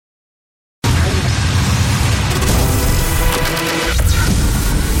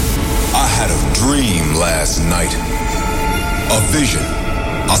last night. A vision.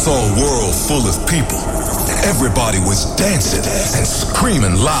 I saw a world full of people. Everybody was dancing and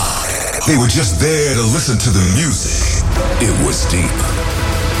screaming loud. They were just there to listen to the music. It was deep.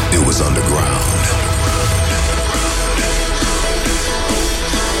 It was underground.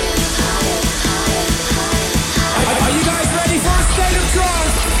 Are you guys ready for a state of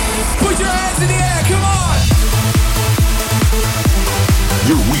trance? Put your hands in the air, come on!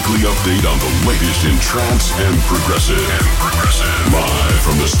 Your weekly update on the latest in trance and progressive. Live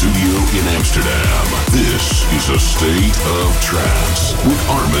from the studio in Amsterdam. This is A State of Trance with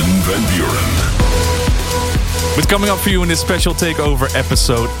Armin van Buuren. With coming up for you in this special takeover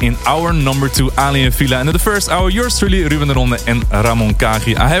episode in hour number 2, Aly Fila. And in the first hour, yours truly, Ruben de Ronde and Ramon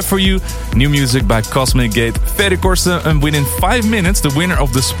Kagi. I have for you new music by Cosmic Gate, Ferry, Corsten, and within 5 minutes, the winner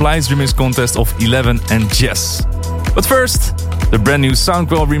of the Splice remix contest of Elevven and Jess. But first, the brand new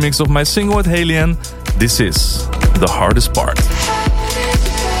SoundCloud remix of my single with Haliene. This is The Hardest Part.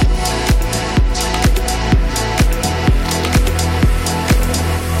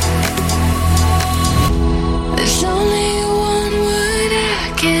 There's only one word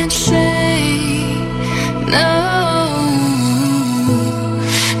I can't say, no.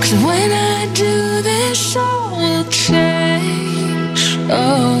 'Cause when I do this, all will change,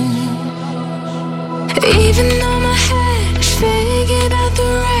 oh. Even though my head has figured out the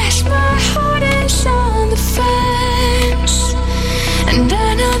rest, my heart is on the fence. And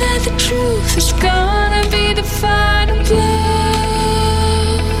I know that the truth is gonna be the final blow.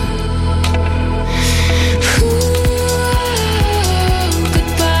 Ooh,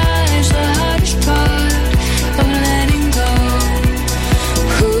 goodbye is the hardest part of letting go.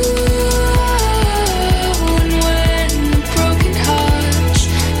 Ooh, and when broken hearts,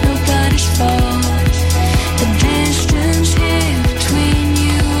 nobody's fault. But then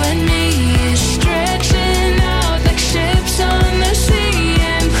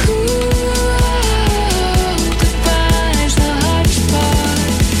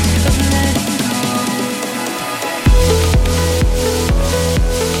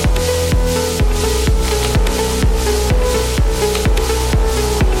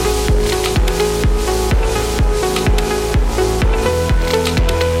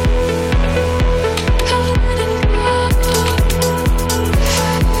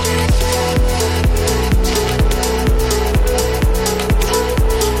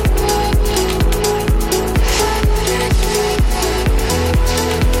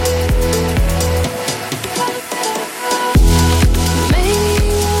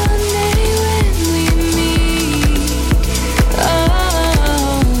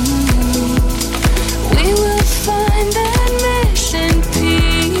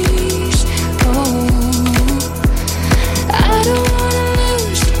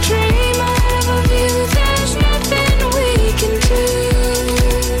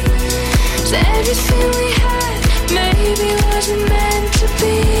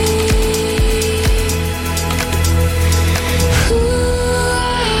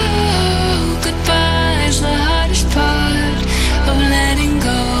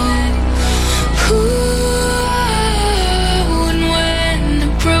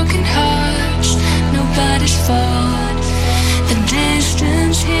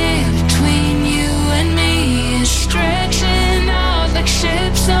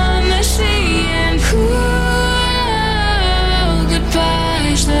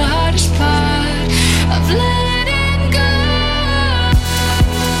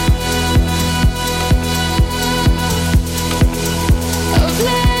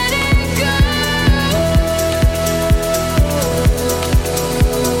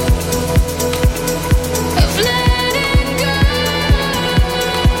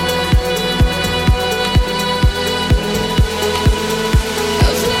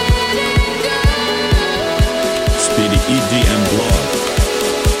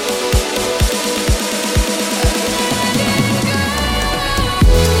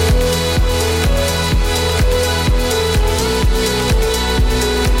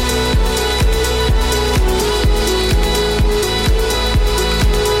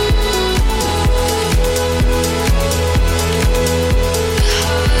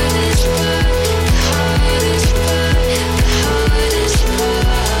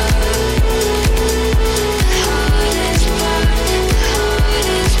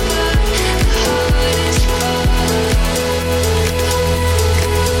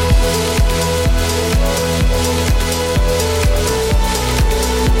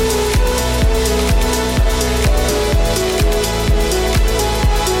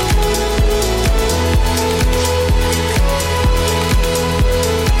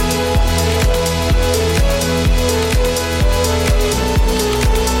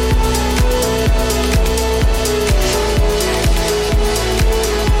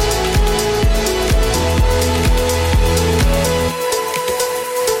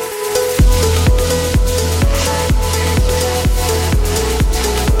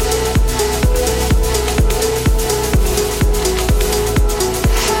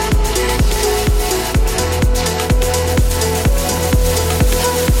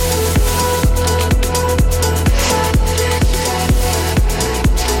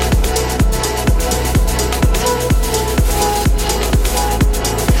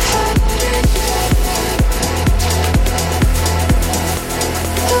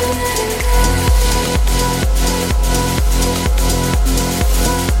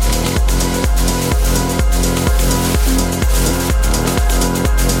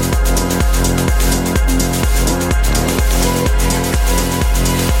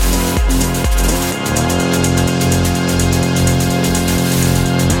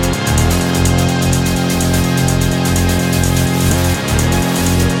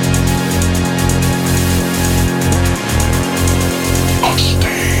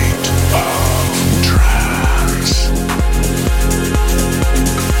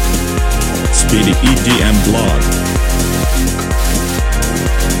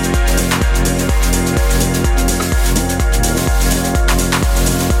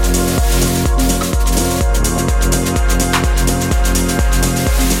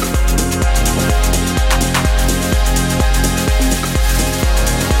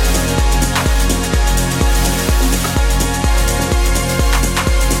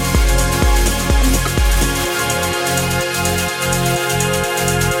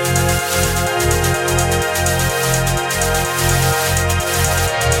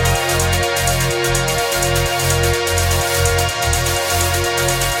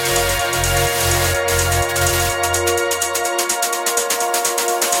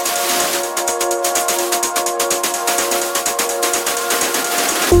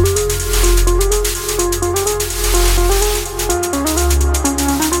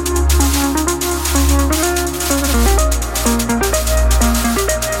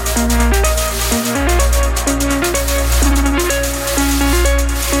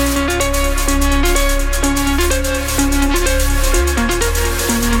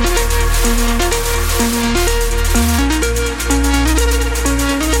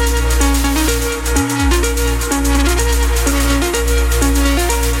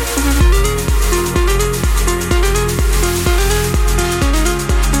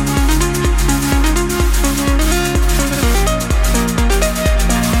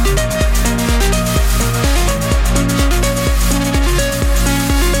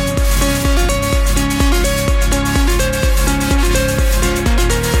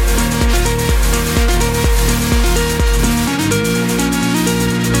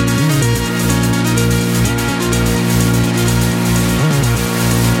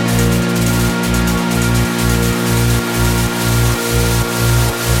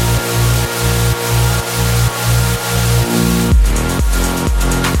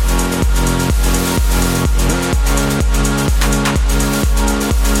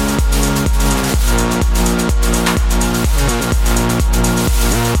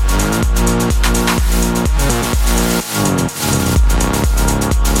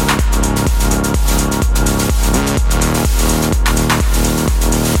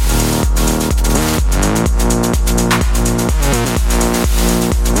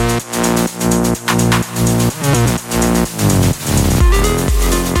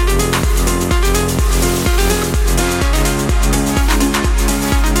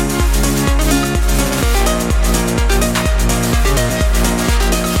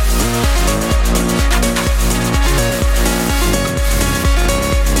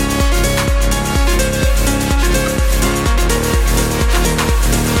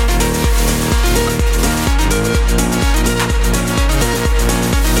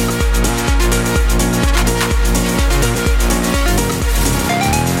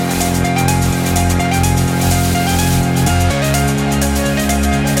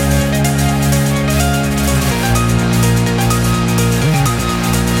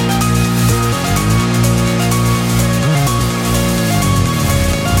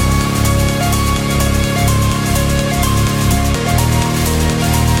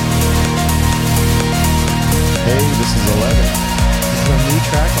this is Elevven. This is a new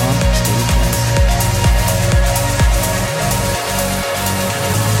track on State of Trance.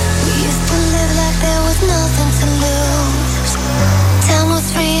 We used to live like there was nothing to lose. Time was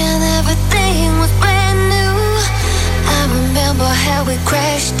free and everything was brand new. I remember how we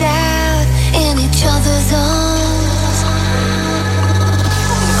crashed out in each other's arms.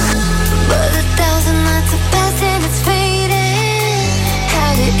 But 1,000 nights have passed and it's fading. How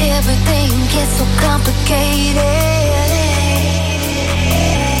did everything get so complicated?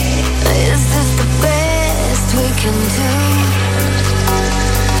 Is this the best we can do?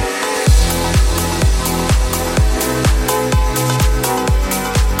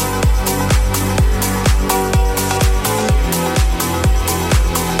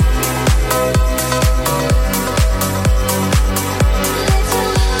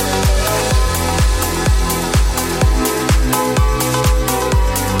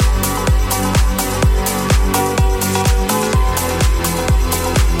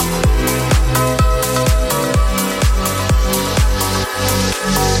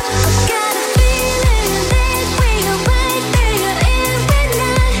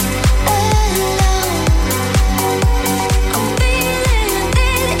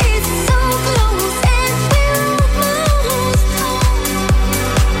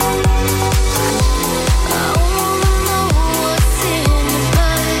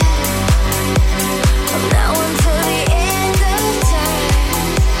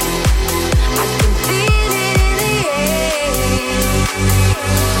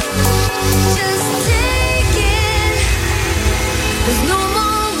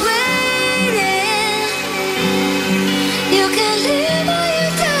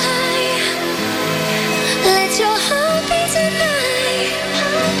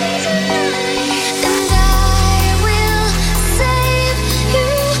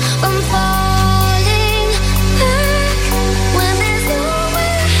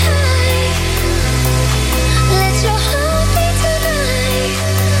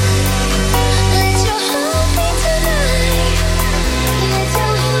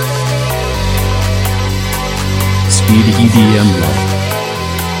 EDM love.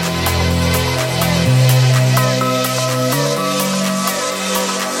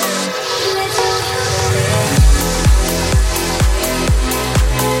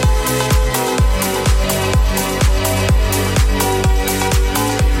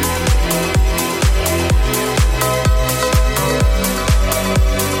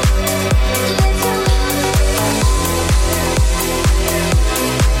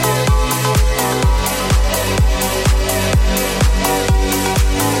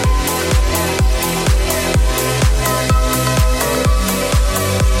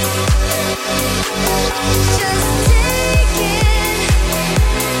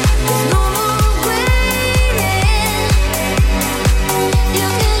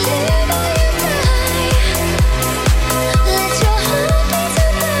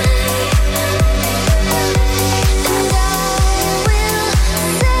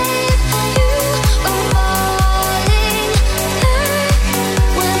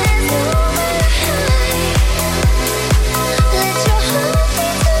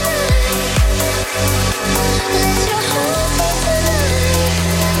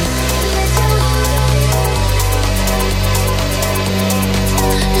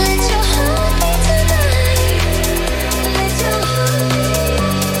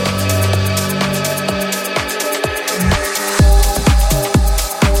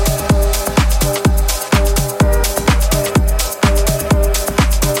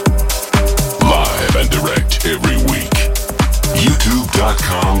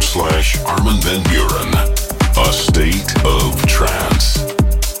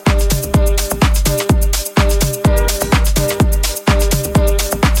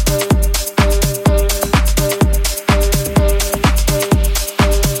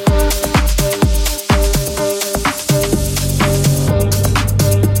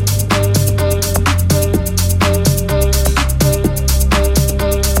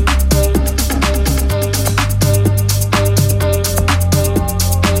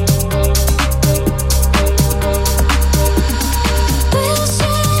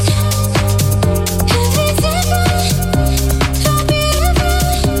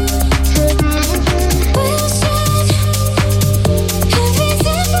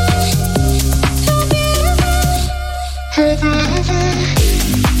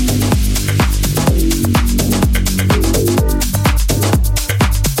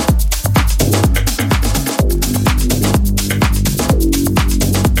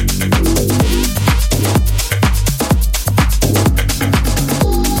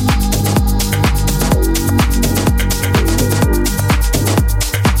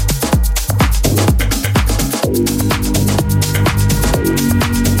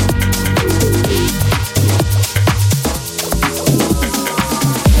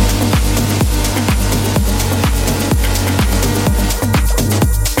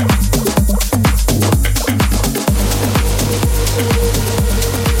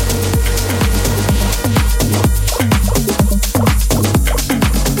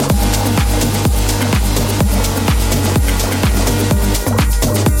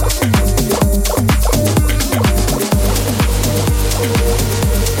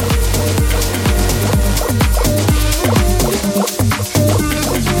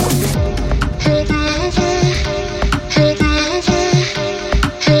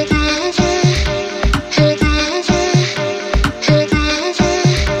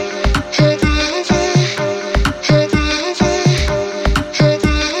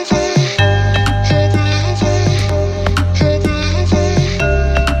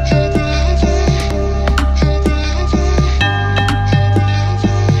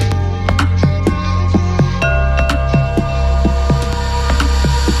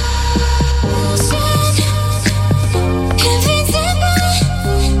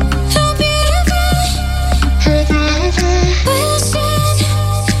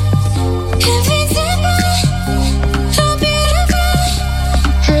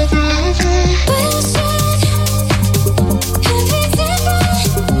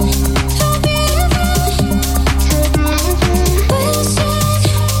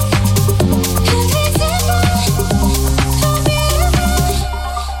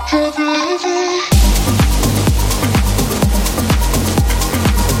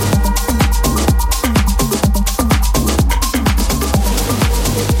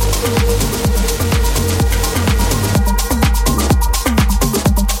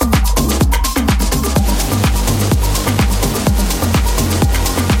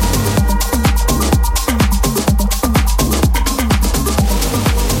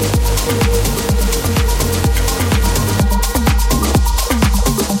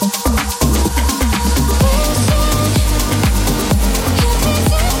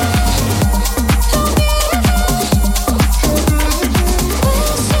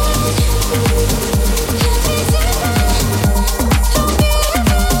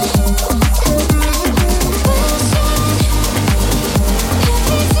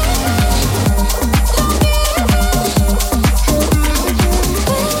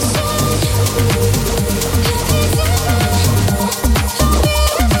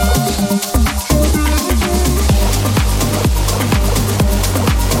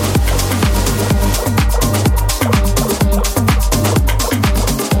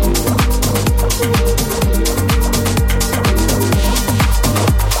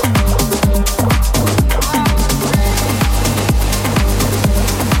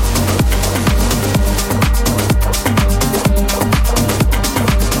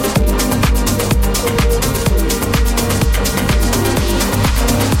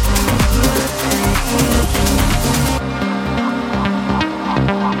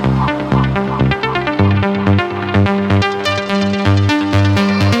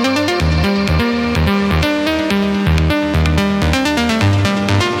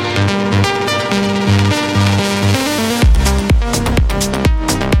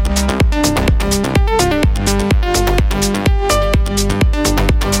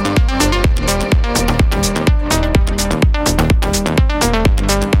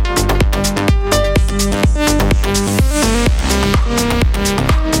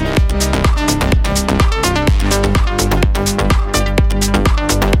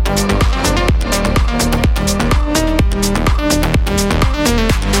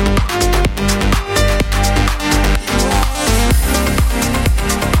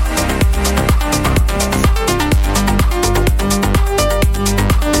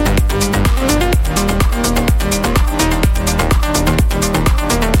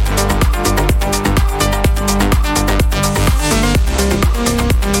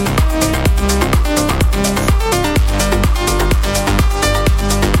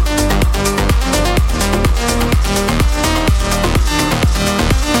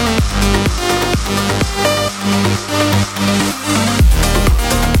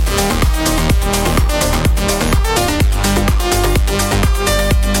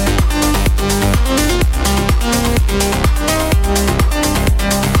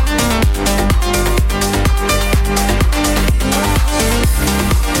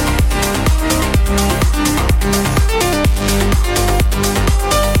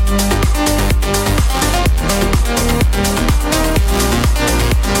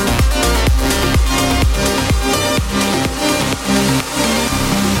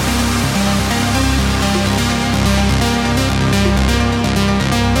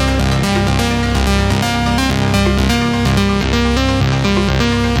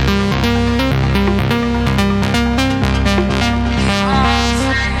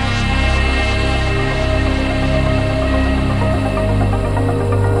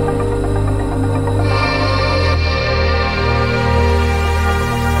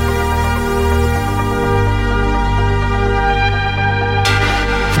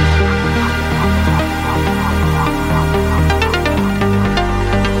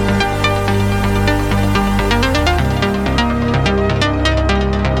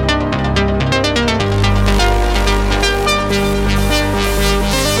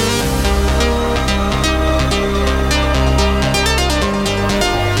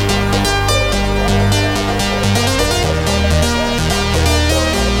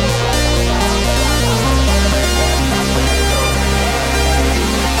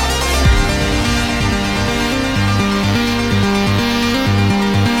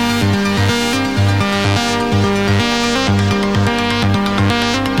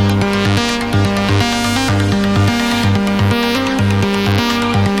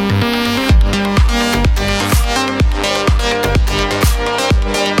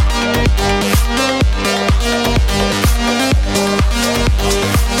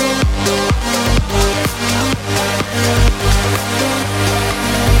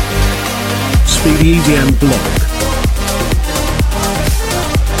 Amsterdam blog.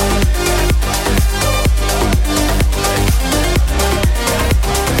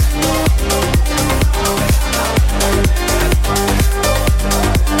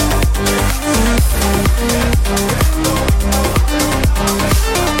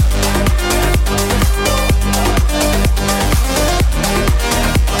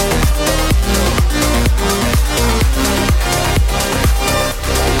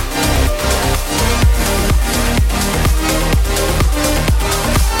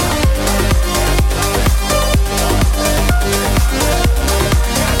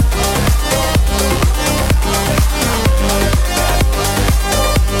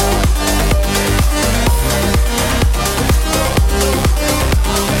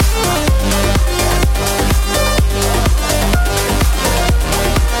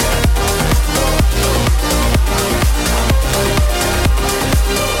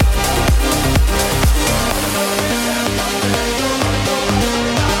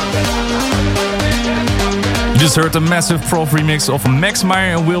 Just heard a massive PROFF remix of Max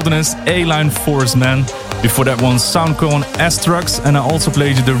Meyer and Wilderness, A-Line Forest Man. Before that one, Soundco and Astrux. And I also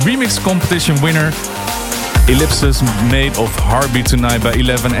played you the remix competition winner, Elypsis, made of Heartbeat Tonight by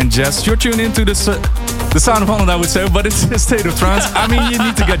Elevven and Jazz. You're tuned into the sound of Holland, I would say, but it's a state of trance. I mean, you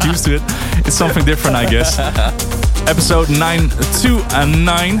need to get used to it. It's something different, I guess. Episode 9, 2 and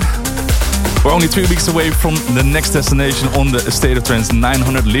 9. We're only 3 weeks away from the next destination on the State of Trance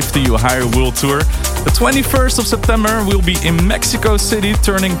 900 Lift to You Higher World Tour. The 21st of September we'll be in Mexico City,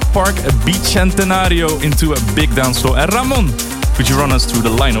 turning Park Bicentenario into a big dance floor. And Ramon, could you run us through the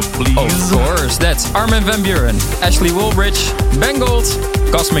lineup, please? Of course, that's Armin van Buuren, Ashley Woolbridge, Ben Gold,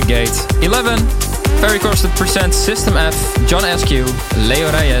 Cosmic Gate, Elevven, Ferry Corsten presents System F, John Askew, Leo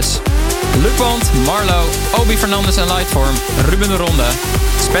Reyes, Luc Bond, Marlo, Obi Fernandez and Lightform, Ruben de Ronde,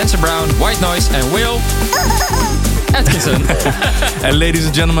 Spencer Brown, White Noise and Will Atkinson. And ladies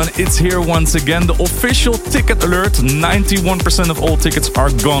and gentlemen, it's here once again, the official ticket alert. 91% of all tickets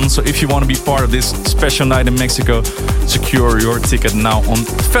are gone. So if you want to be part of this special night in Mexico, secure your ticket now on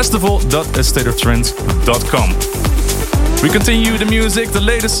festival.astateoftrance.com. We continue the music, the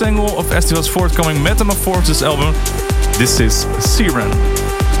latest single of Estiva's forthcoming Metamorphosis album. This is Sirin.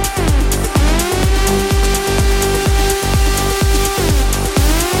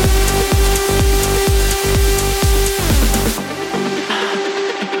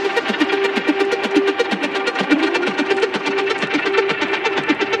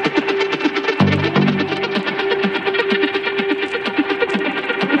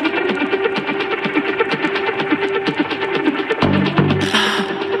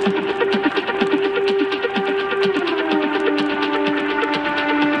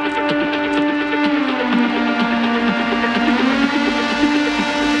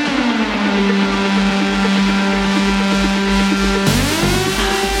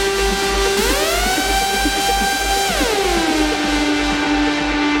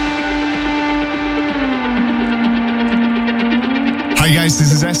 Hi guys,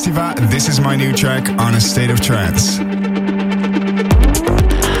 this is Estiva. This is my new track on A State of Trance.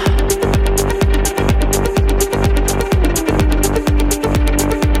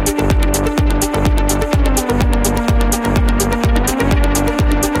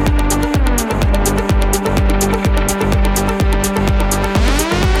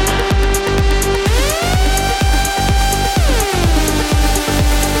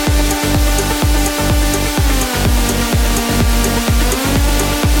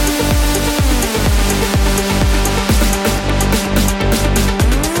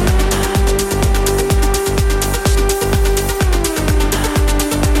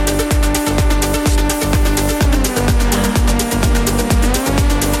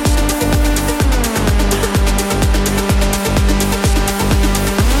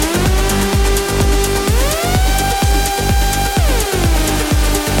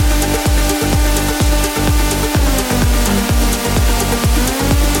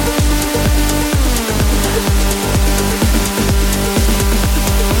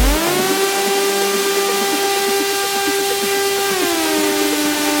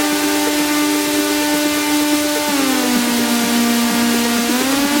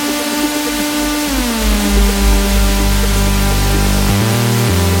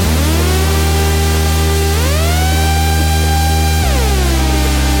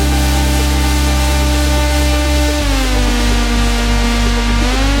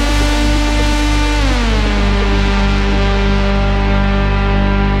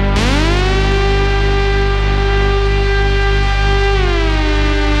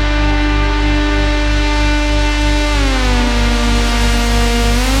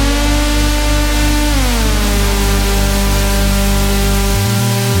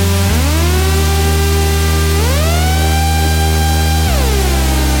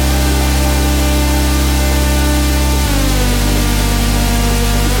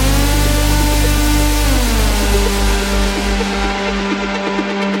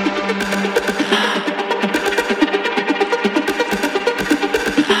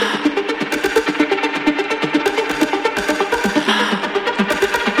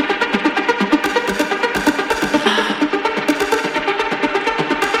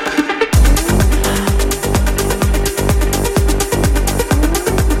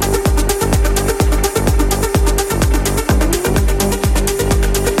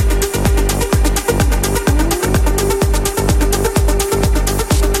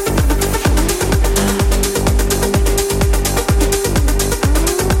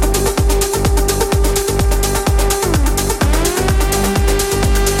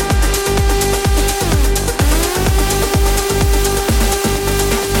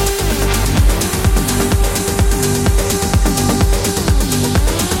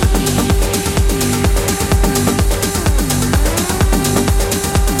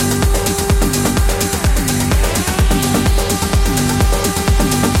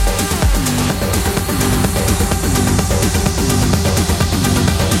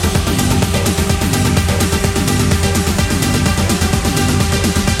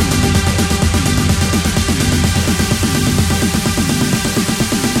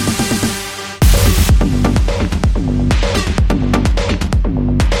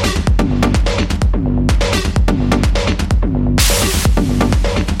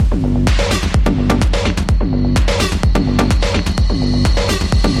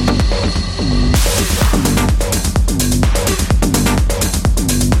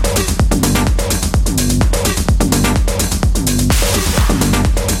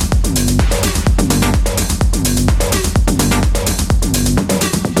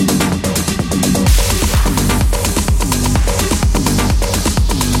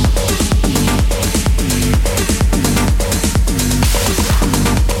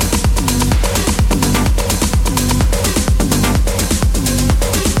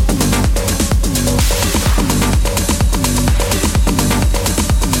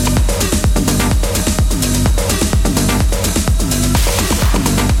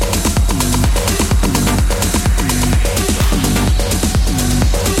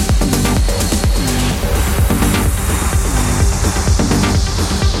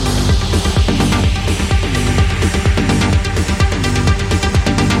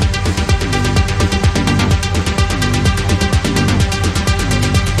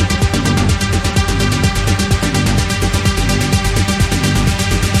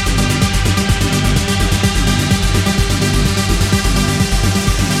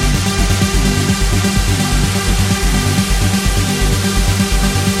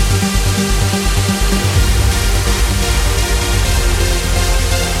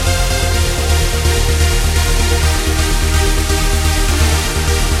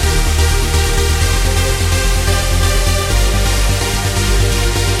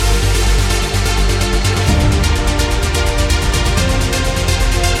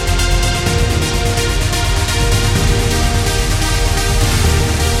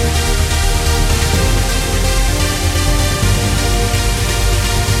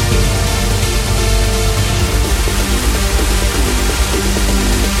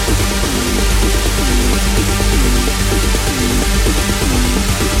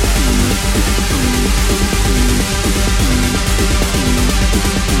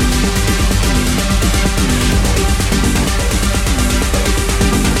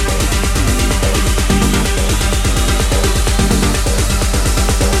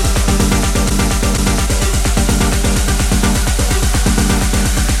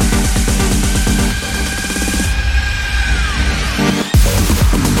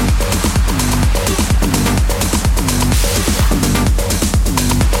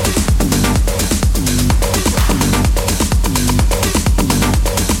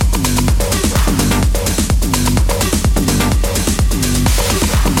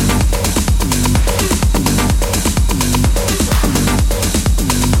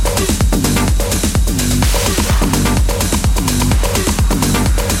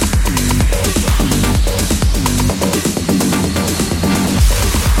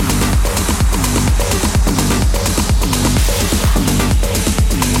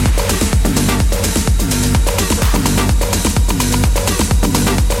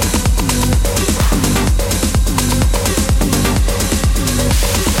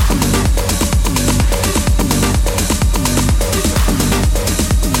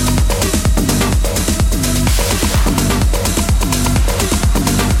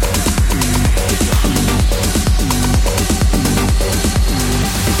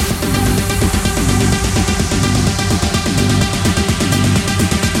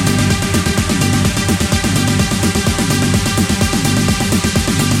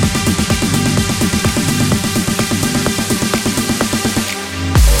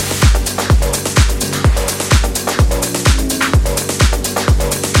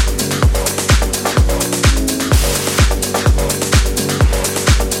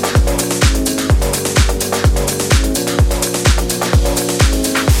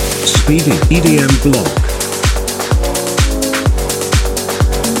 Speedy EDM block.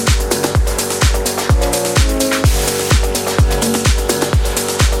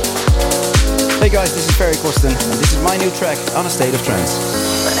 Hey guys, this is Ferry, Corsten, and this is my new track on A State of Trance.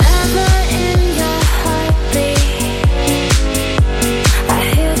 In your heartbeat, I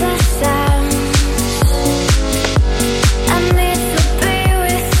hear the sound. I need to be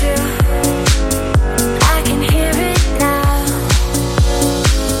with you. I can hear it now.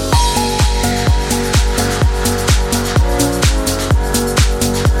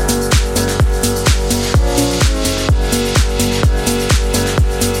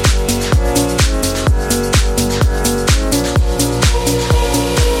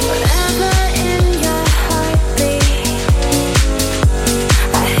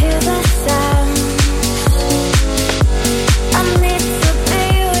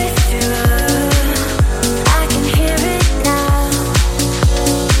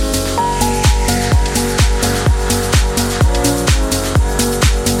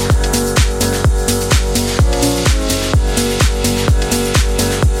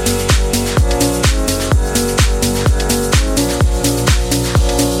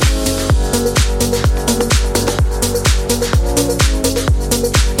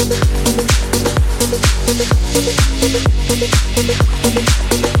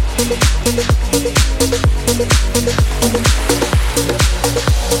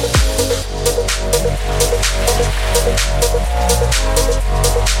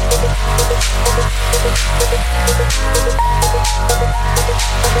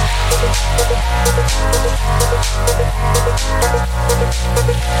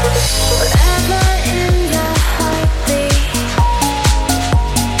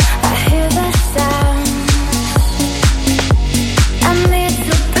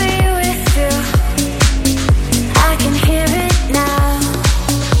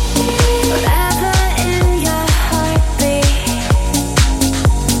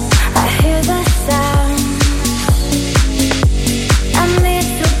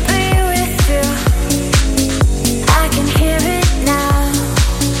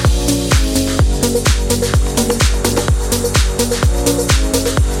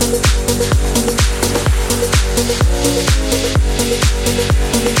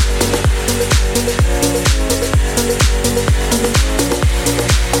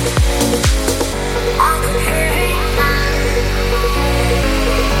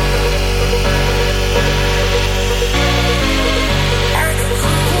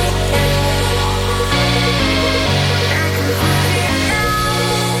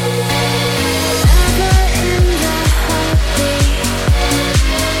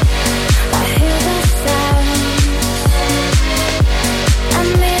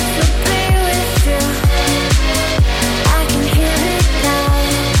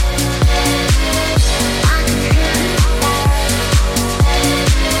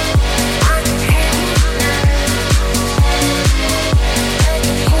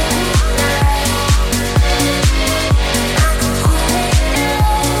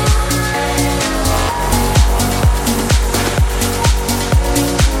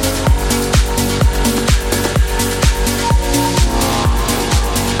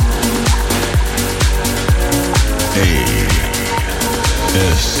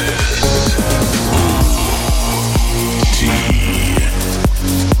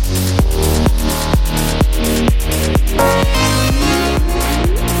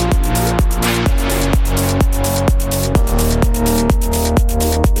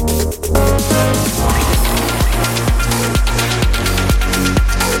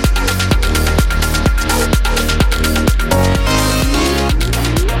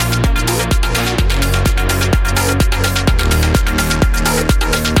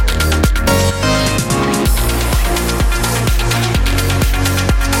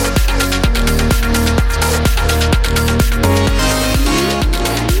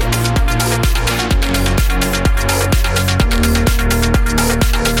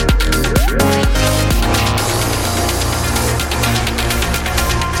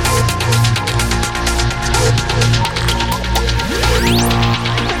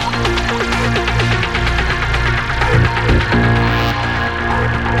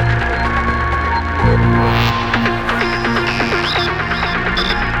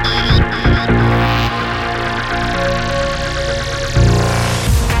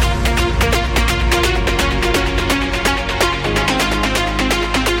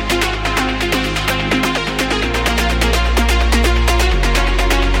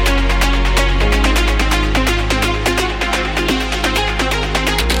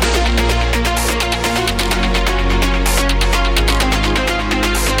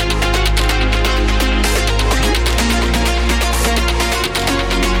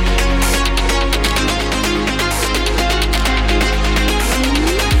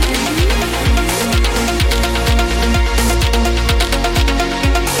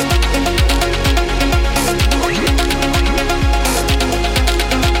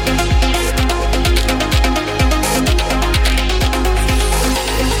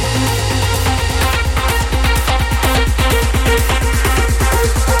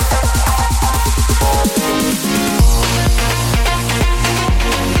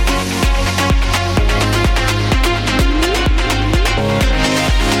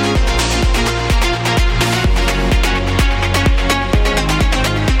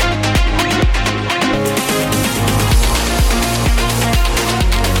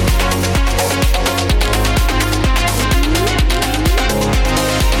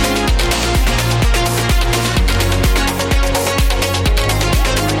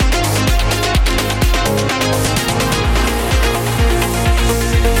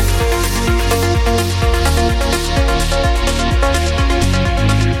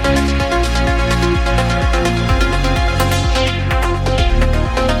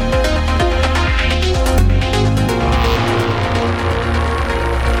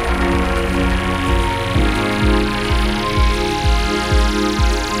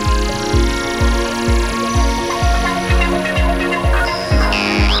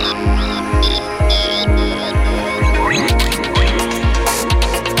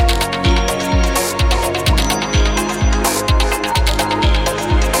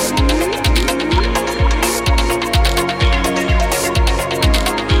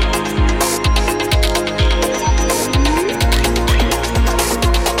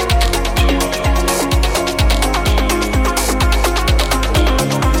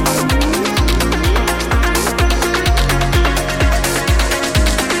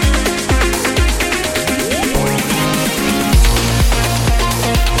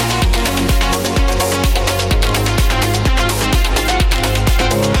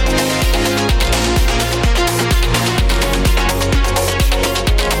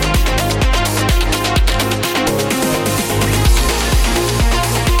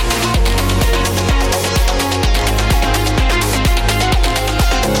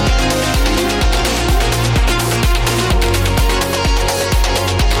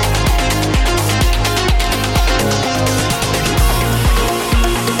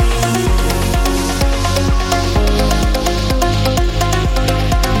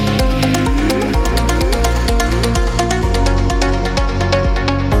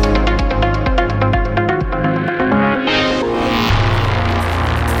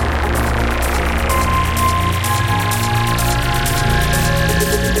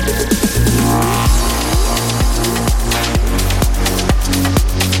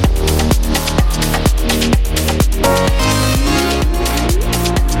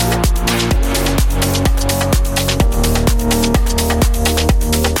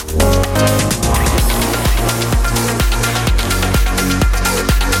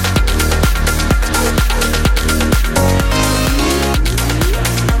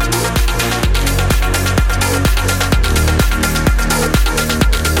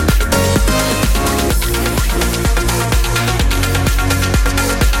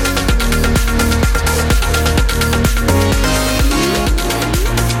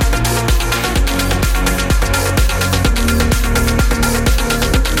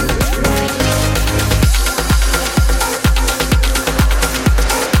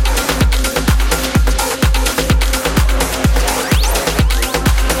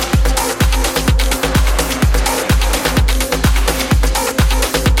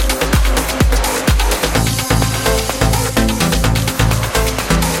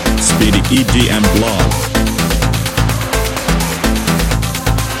 be the EDM blog.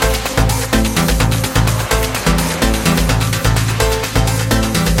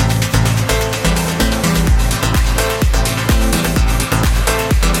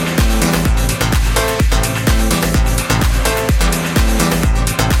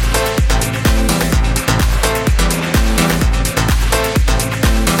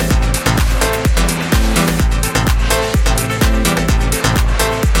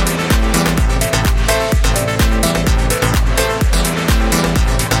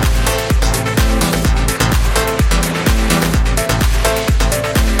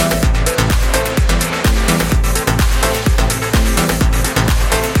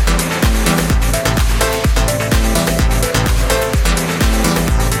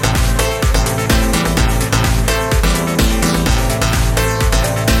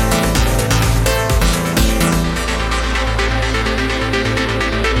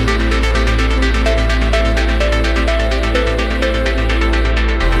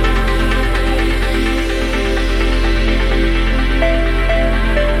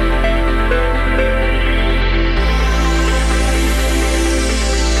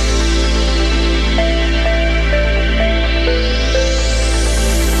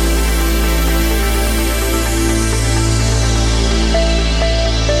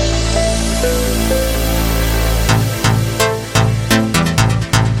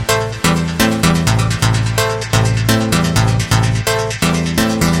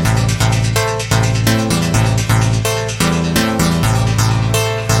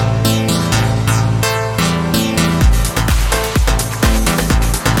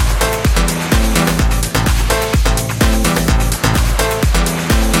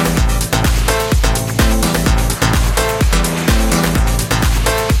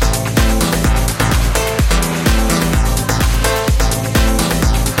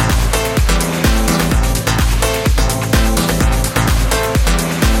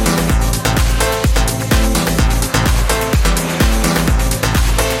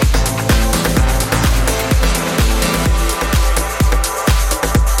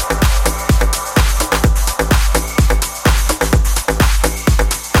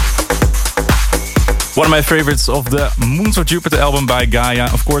 One of my favorites of the Moons of Jupiter album by Gaia.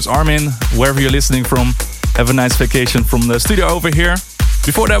 Of course, Armin, wherever you're listening from, have a nice vacation from the studio over here.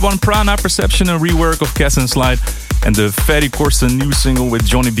 Before that one, PRAANA, Perception, a rework of Cass and Slide. And the Ferry Corsten new single with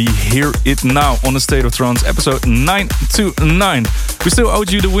Johnny B, Hear It Now, on the State of Trance, episode 929. We still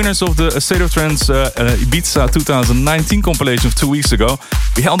owed you the winners of the State of Trance Ibiza 2019 compilation of 2 weeks ago.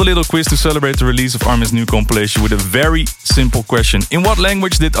 We held a little quiz to celebrate the release of Armin's new compilation with a very simple question. In what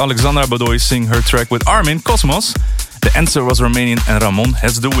language did Alexandra Badoy sing her track with Armin, Cosmos? The answer was Romanian, and Ramon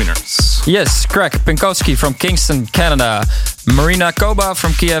has the winners. Yes, Craig Pinkowski from Kingston, Canada. Marina Koba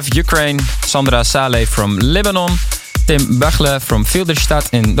from Kiev, Ukraine. Sandra Saleh from Lebanon. Tim Bachle from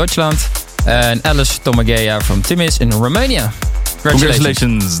Filderstadt in Deutschland. And Alice Tomagea from Timis in Romania.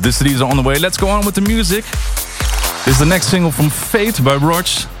 Congratulations. The CDs are on the way. Let's go on with the music. This is the next single from Fate by Rodg.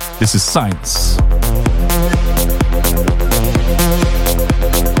 This is Science.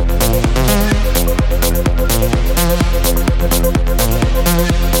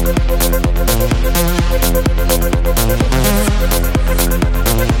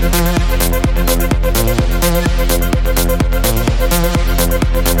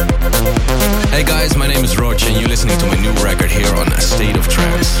 Hey guys, my name is Rodg and you're listening to my new record here on A State of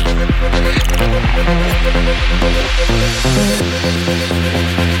Trance.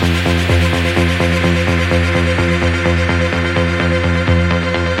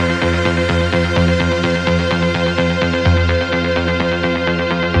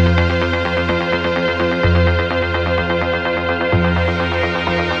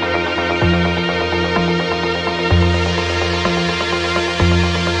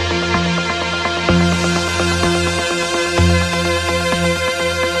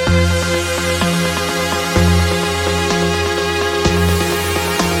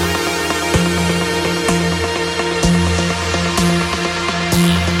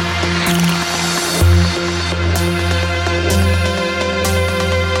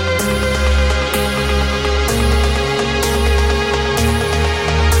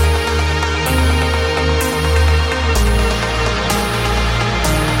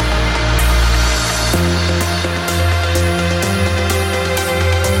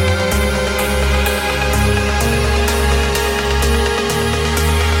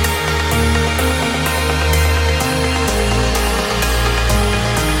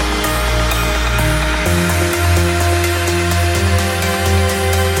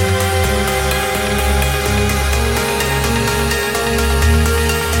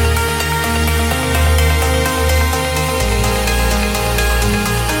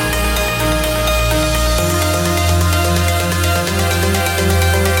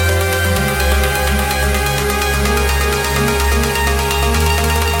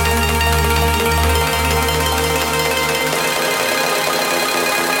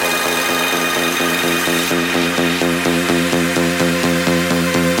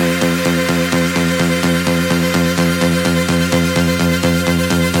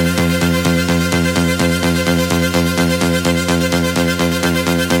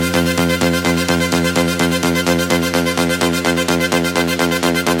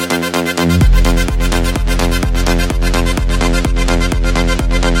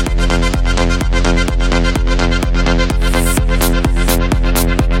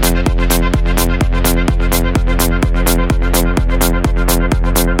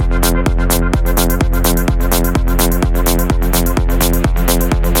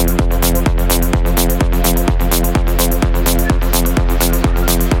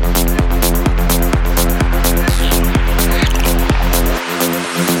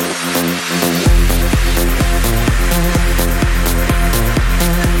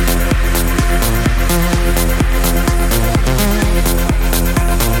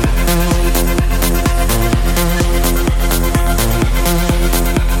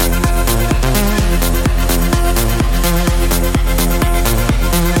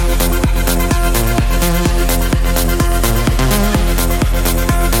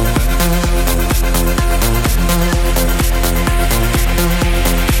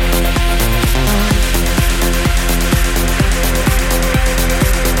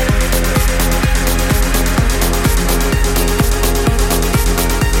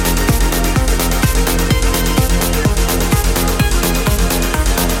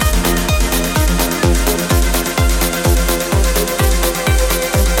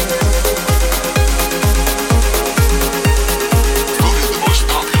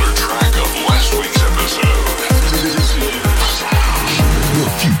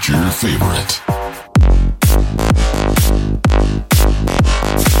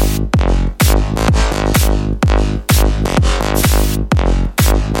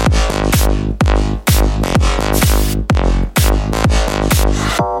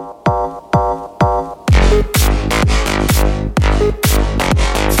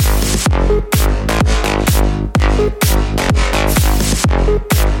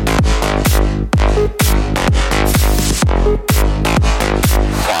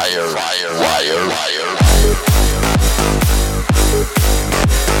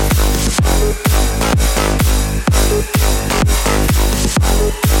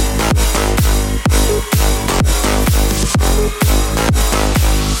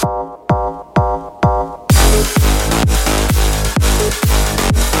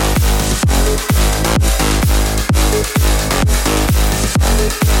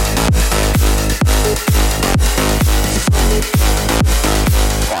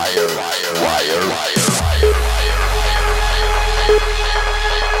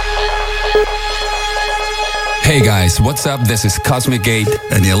 Hey guys, what's up? This is Cosmic Gate.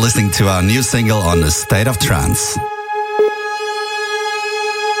 And you're listening to our new single on A State of Trance.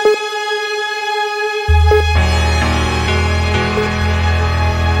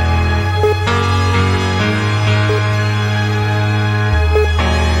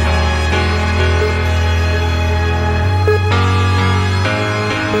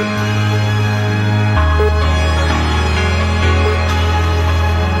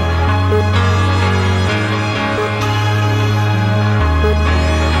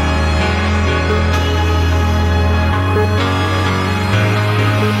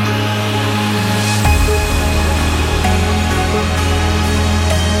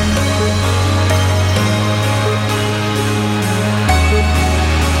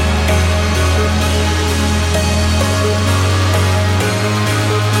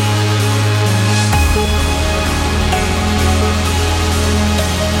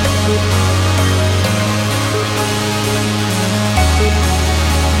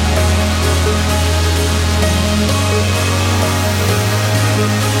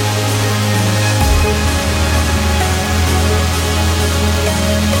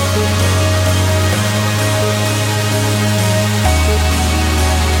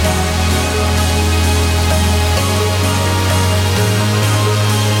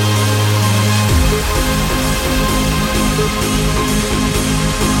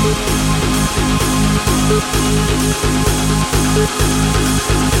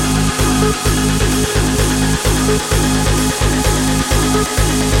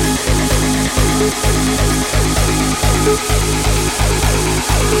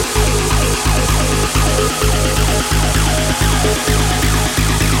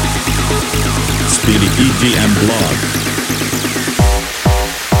 Speedy EDM blog.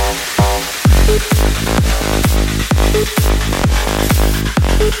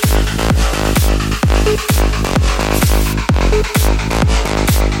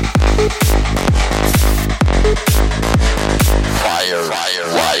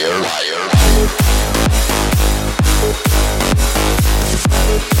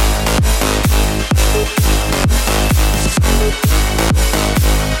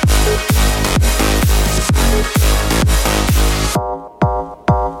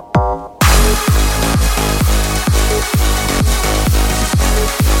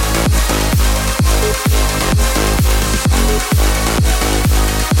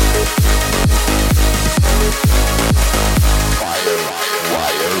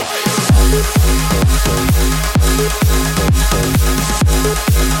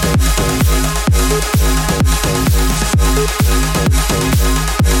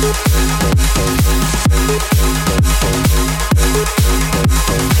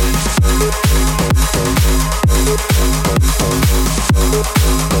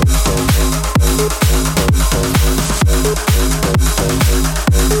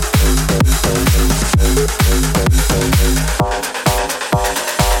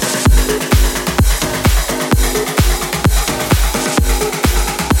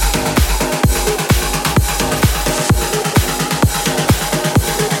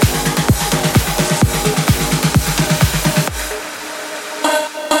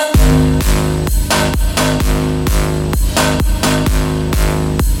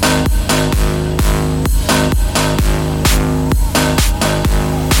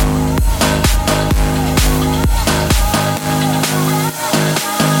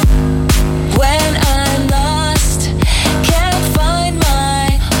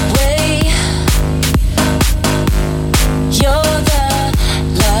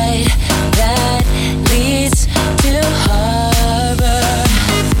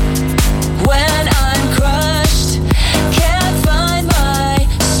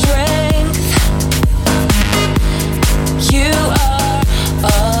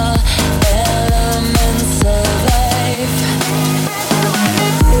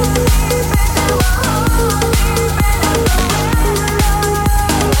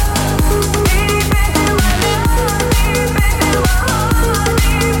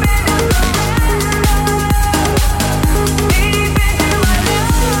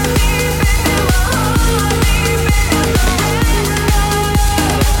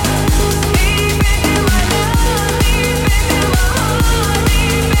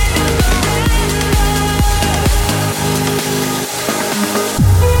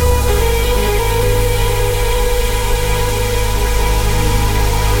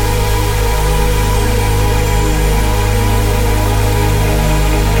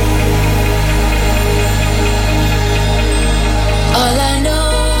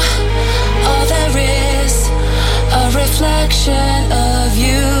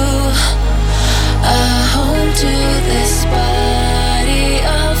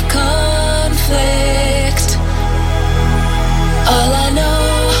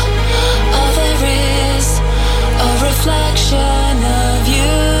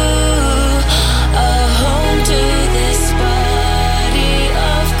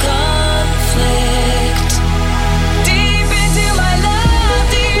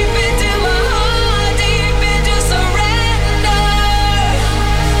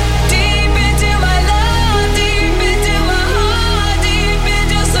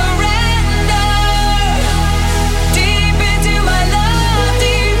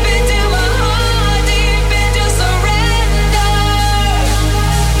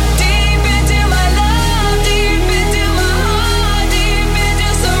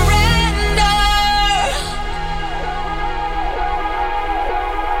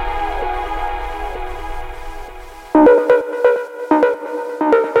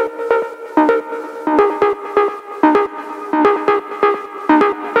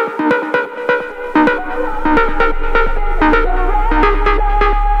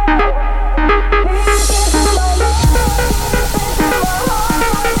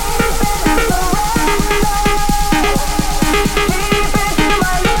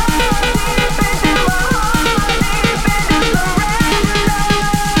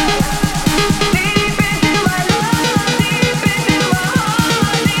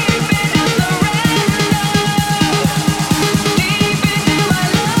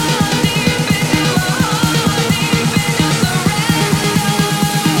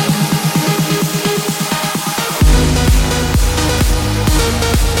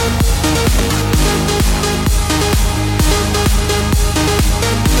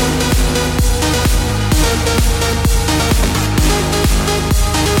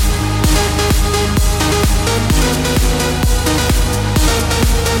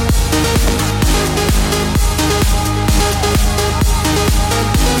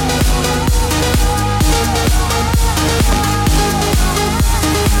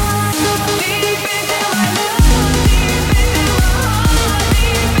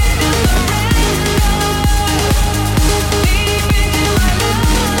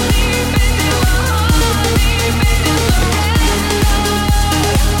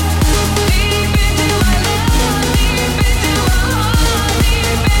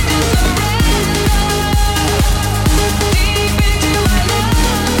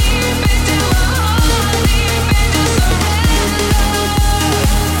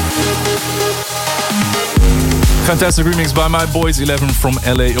 Fantastic remix by my boys Elevven from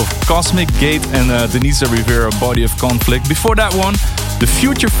LA of Cosmic Gate and Denise Rivera, Body of Conflict. Before that one, the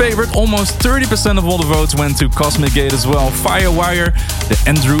future favorite, almost 30% of all the votes went to Cosmic Gate as well. Firewire, the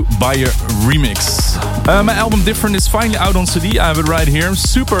Andrew Beyer remix. My album Different is finally out on CD. I have it right here. I'm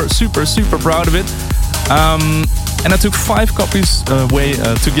super proud of it. And I took 5 copies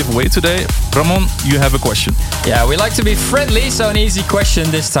to give away today. Ramon, you have a question. Yeah, we like to be friendly, so an easy question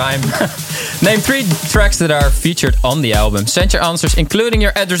this time. Name 3 tracks that are featured on the album. Send your answers, including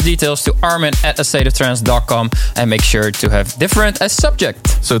your address details, to armin@astateoftrance.com and make sure to have Different as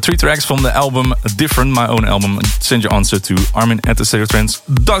subject. So 3 tracks from the album Different, my own album. Send your answer to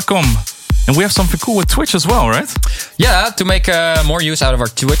armin@astateoftrance.com. And we have something cool with Twitch as well, right? Yeah, to make more use out of our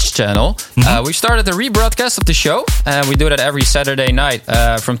Twitch channel. We started a rebroadcast of the show. We do that every Saturday night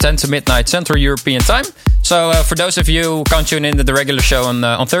from 10 to midnight Central European time. So for those of you who can't tune in to the regular show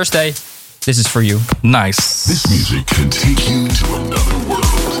on Thursday, this is for you. Nice. This music can take you to another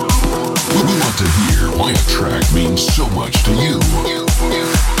world. We want to hear why a track means so much to you.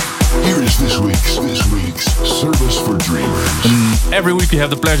 Here is this week's Service for Dreamers. Every week we have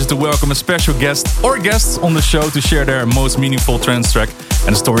the pleasure to welcome a special guest or guests on the show to share their most meaningful trance track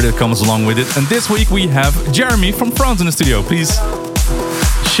and the story that comes along with it. And this week we have Jeremy from France in the studio. Please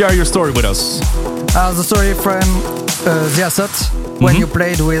share your story with us. The story from the asset when you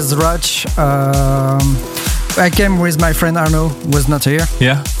played with Rodg. I came with my friend Arno, who was not here.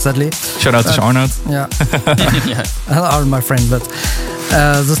 Yeah. Sadly. Shout out to Arnold. Yeah. All my friend, but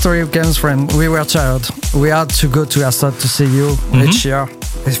the story comes from we were child. We had to go to Assad to see you each year,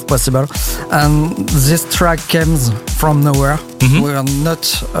 if possible. And this track comes from nowhere. We were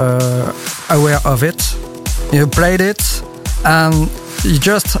not aware of it. You played it, and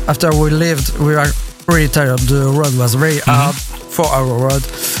just after we left, we were really tired. The road was very hard, 4-hour road,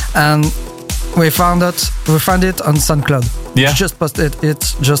 and we found it on SoundCloud. Yeah. We just posted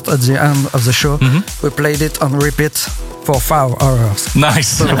it just at the end of the show. We played it on repeat for 5 hours. Nice.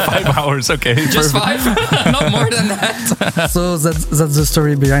 So 5 hours, okay. Just 5? Not more than that. So that's the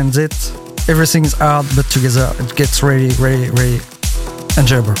story behind it. Everything is hard, but together it gets really, really, really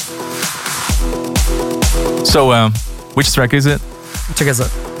enjoyable. So, which track is it? Together.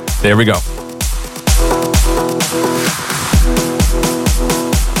 There we go.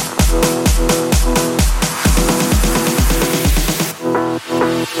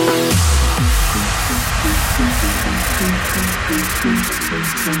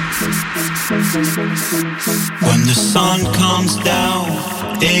 When the sun comes down,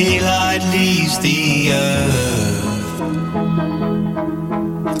 daylight leaves the earth.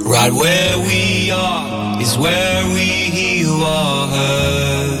 Right where we are is where we heal our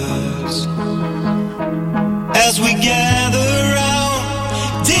hurts. As we gather round,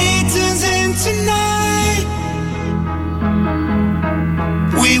 day turns into night.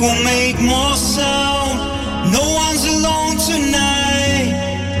 We will make more sound. No one's alone tonight.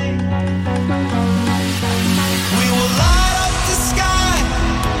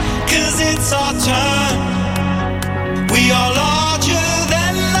 It's our turn. We are larger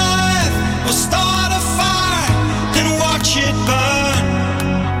than life. We'll start a fire and watch it burn.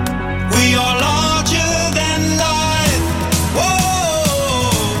 We are larger than life. Whoa,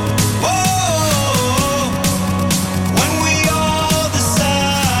 whoa. When we all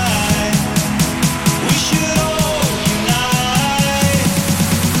decide we should all unite,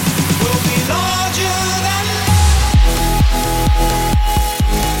 we'll be larger than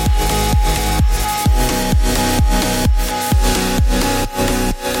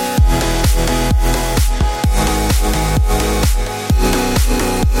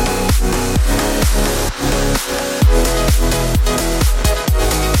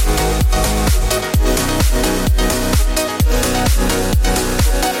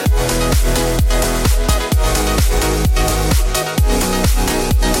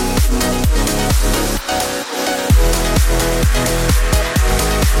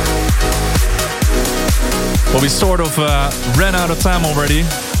Well, we sort of ran out of time already.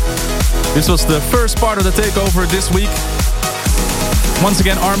 This was the first part of the takeover this week. Once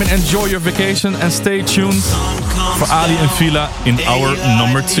again, Armin, enjoy your vacation and stay tuned for Aly and Fila in hour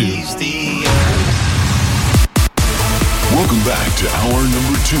number 2. Welcome back to hour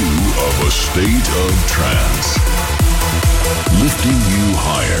number 2 of A State of Trance. Lifting you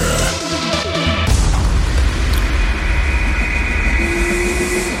higher.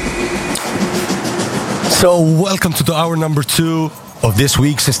 So welcome to the hour number 2 of this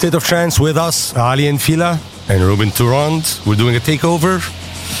week's State of Trance with us, Aly and Fila and Ruben de Ronde. We're doing a takeover.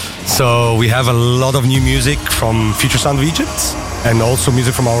 So we have a lot of new music from Future Sound of Egypt and also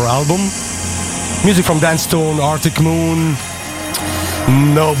music from our album. Music from Dan Stone, Arctic Moon,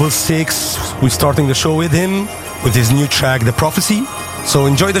 Noble Six. We're starting the show with him, with his new track, The Prophecy. So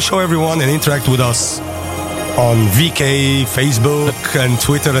enjoy the show, everyone, and interact with us on VK, Facebook, and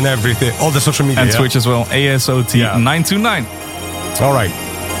Twitter, and everything. All the social media. And Twitch as well. ASOT929. All right.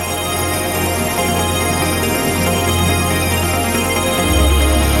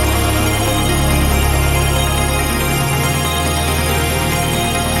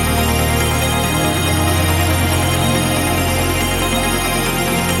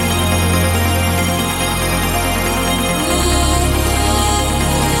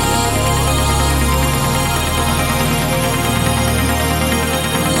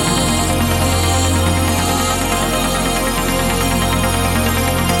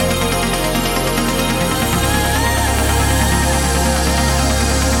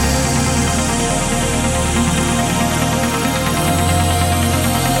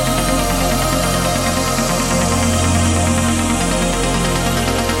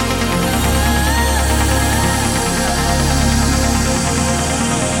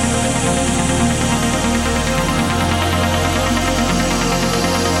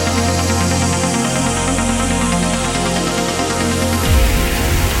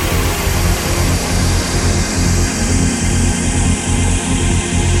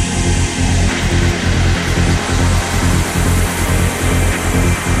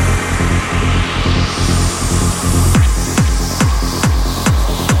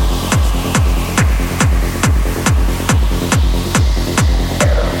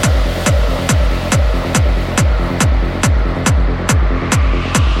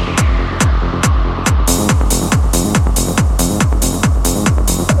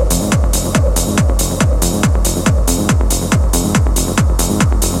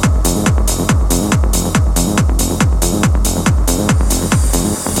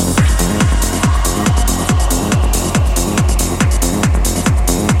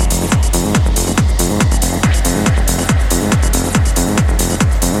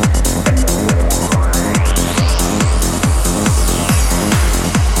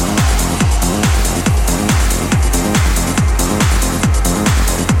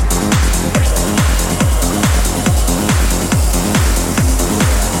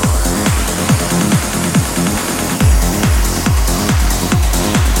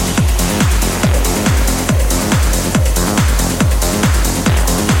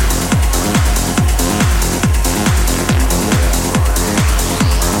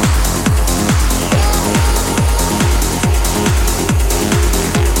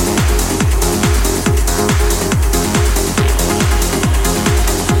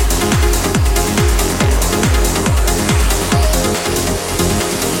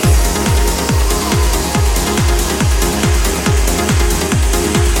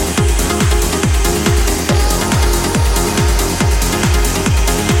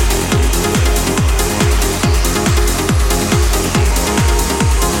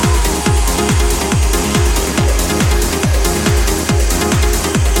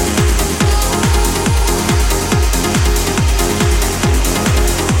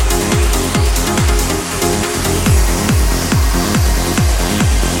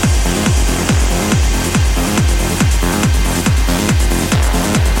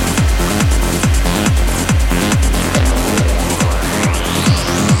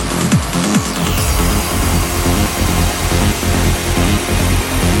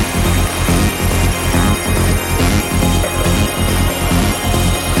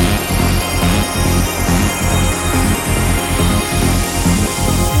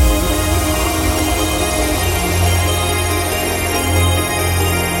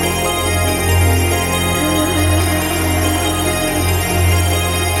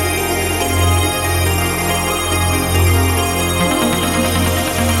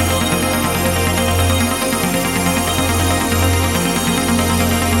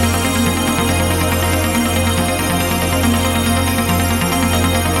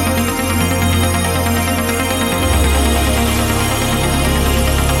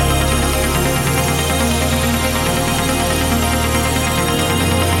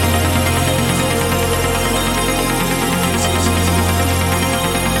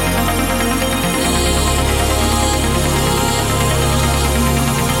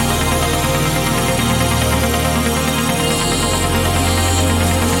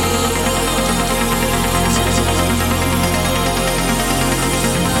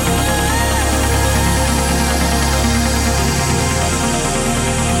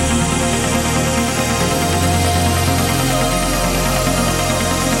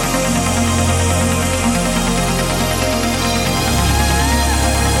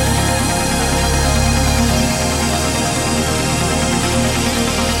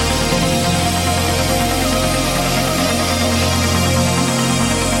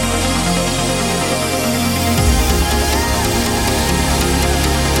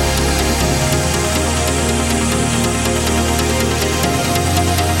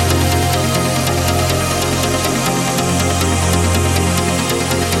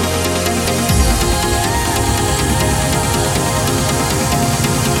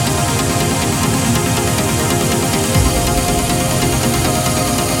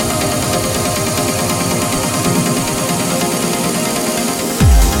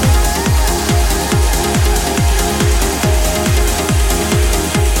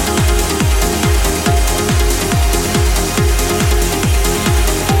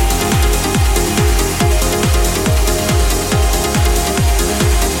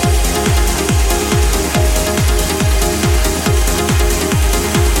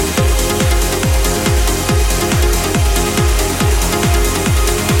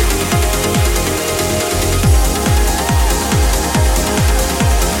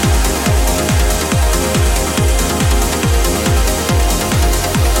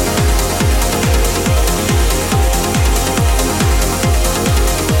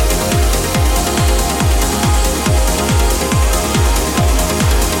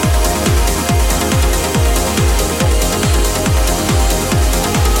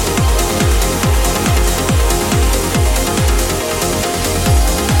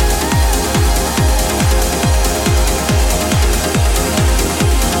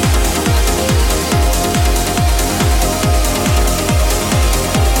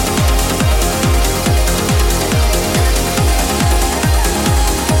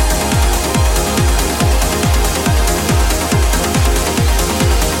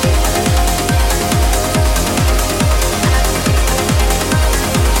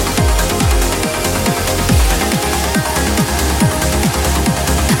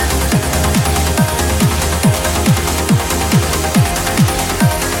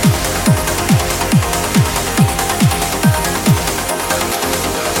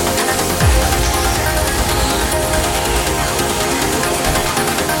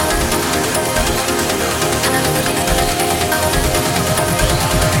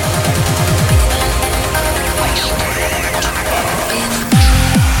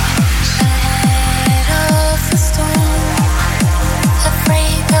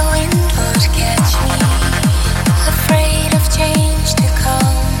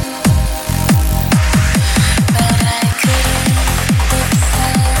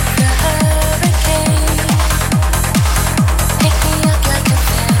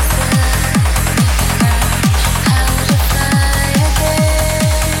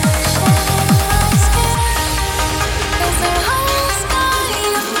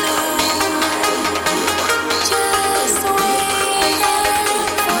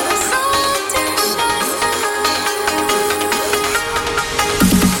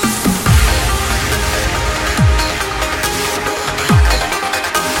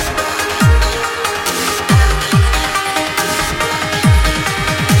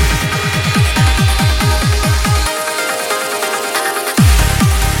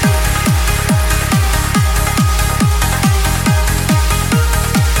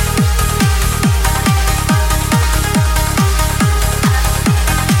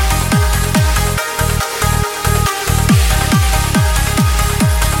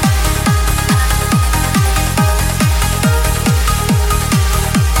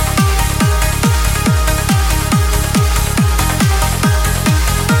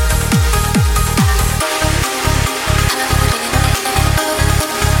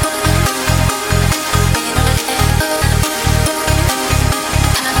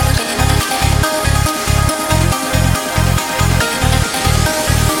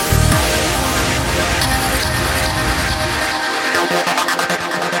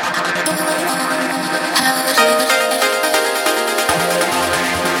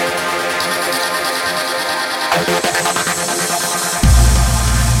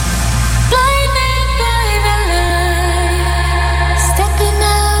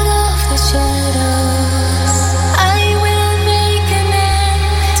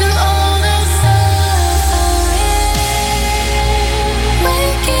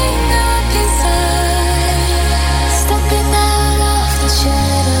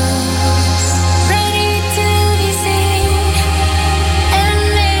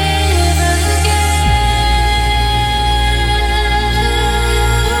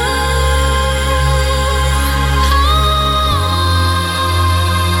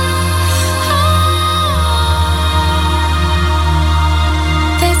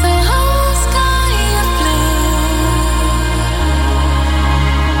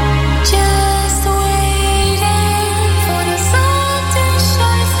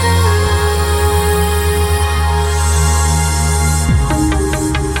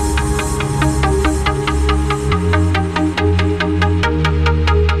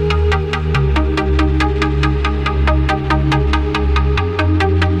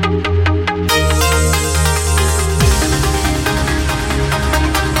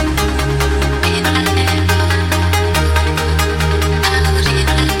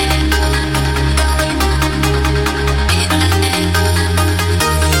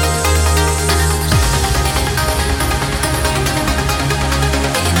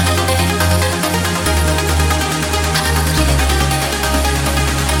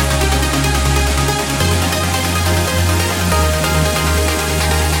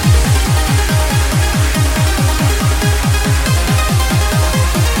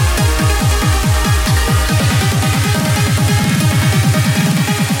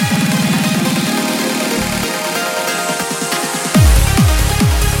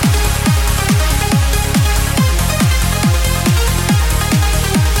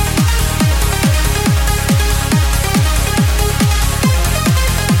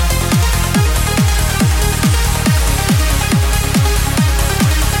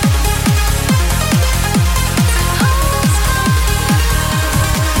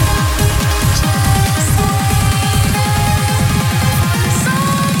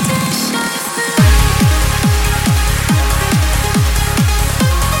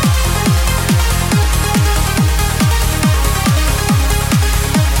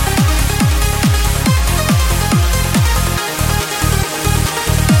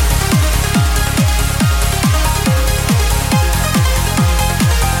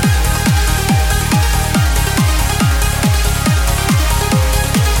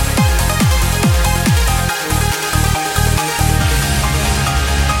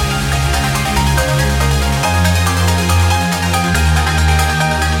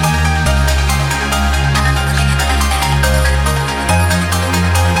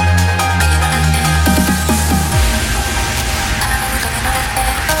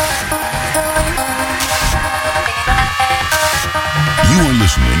 You are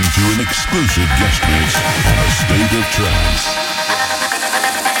listening to an exclusive guest mix on A State of Trance.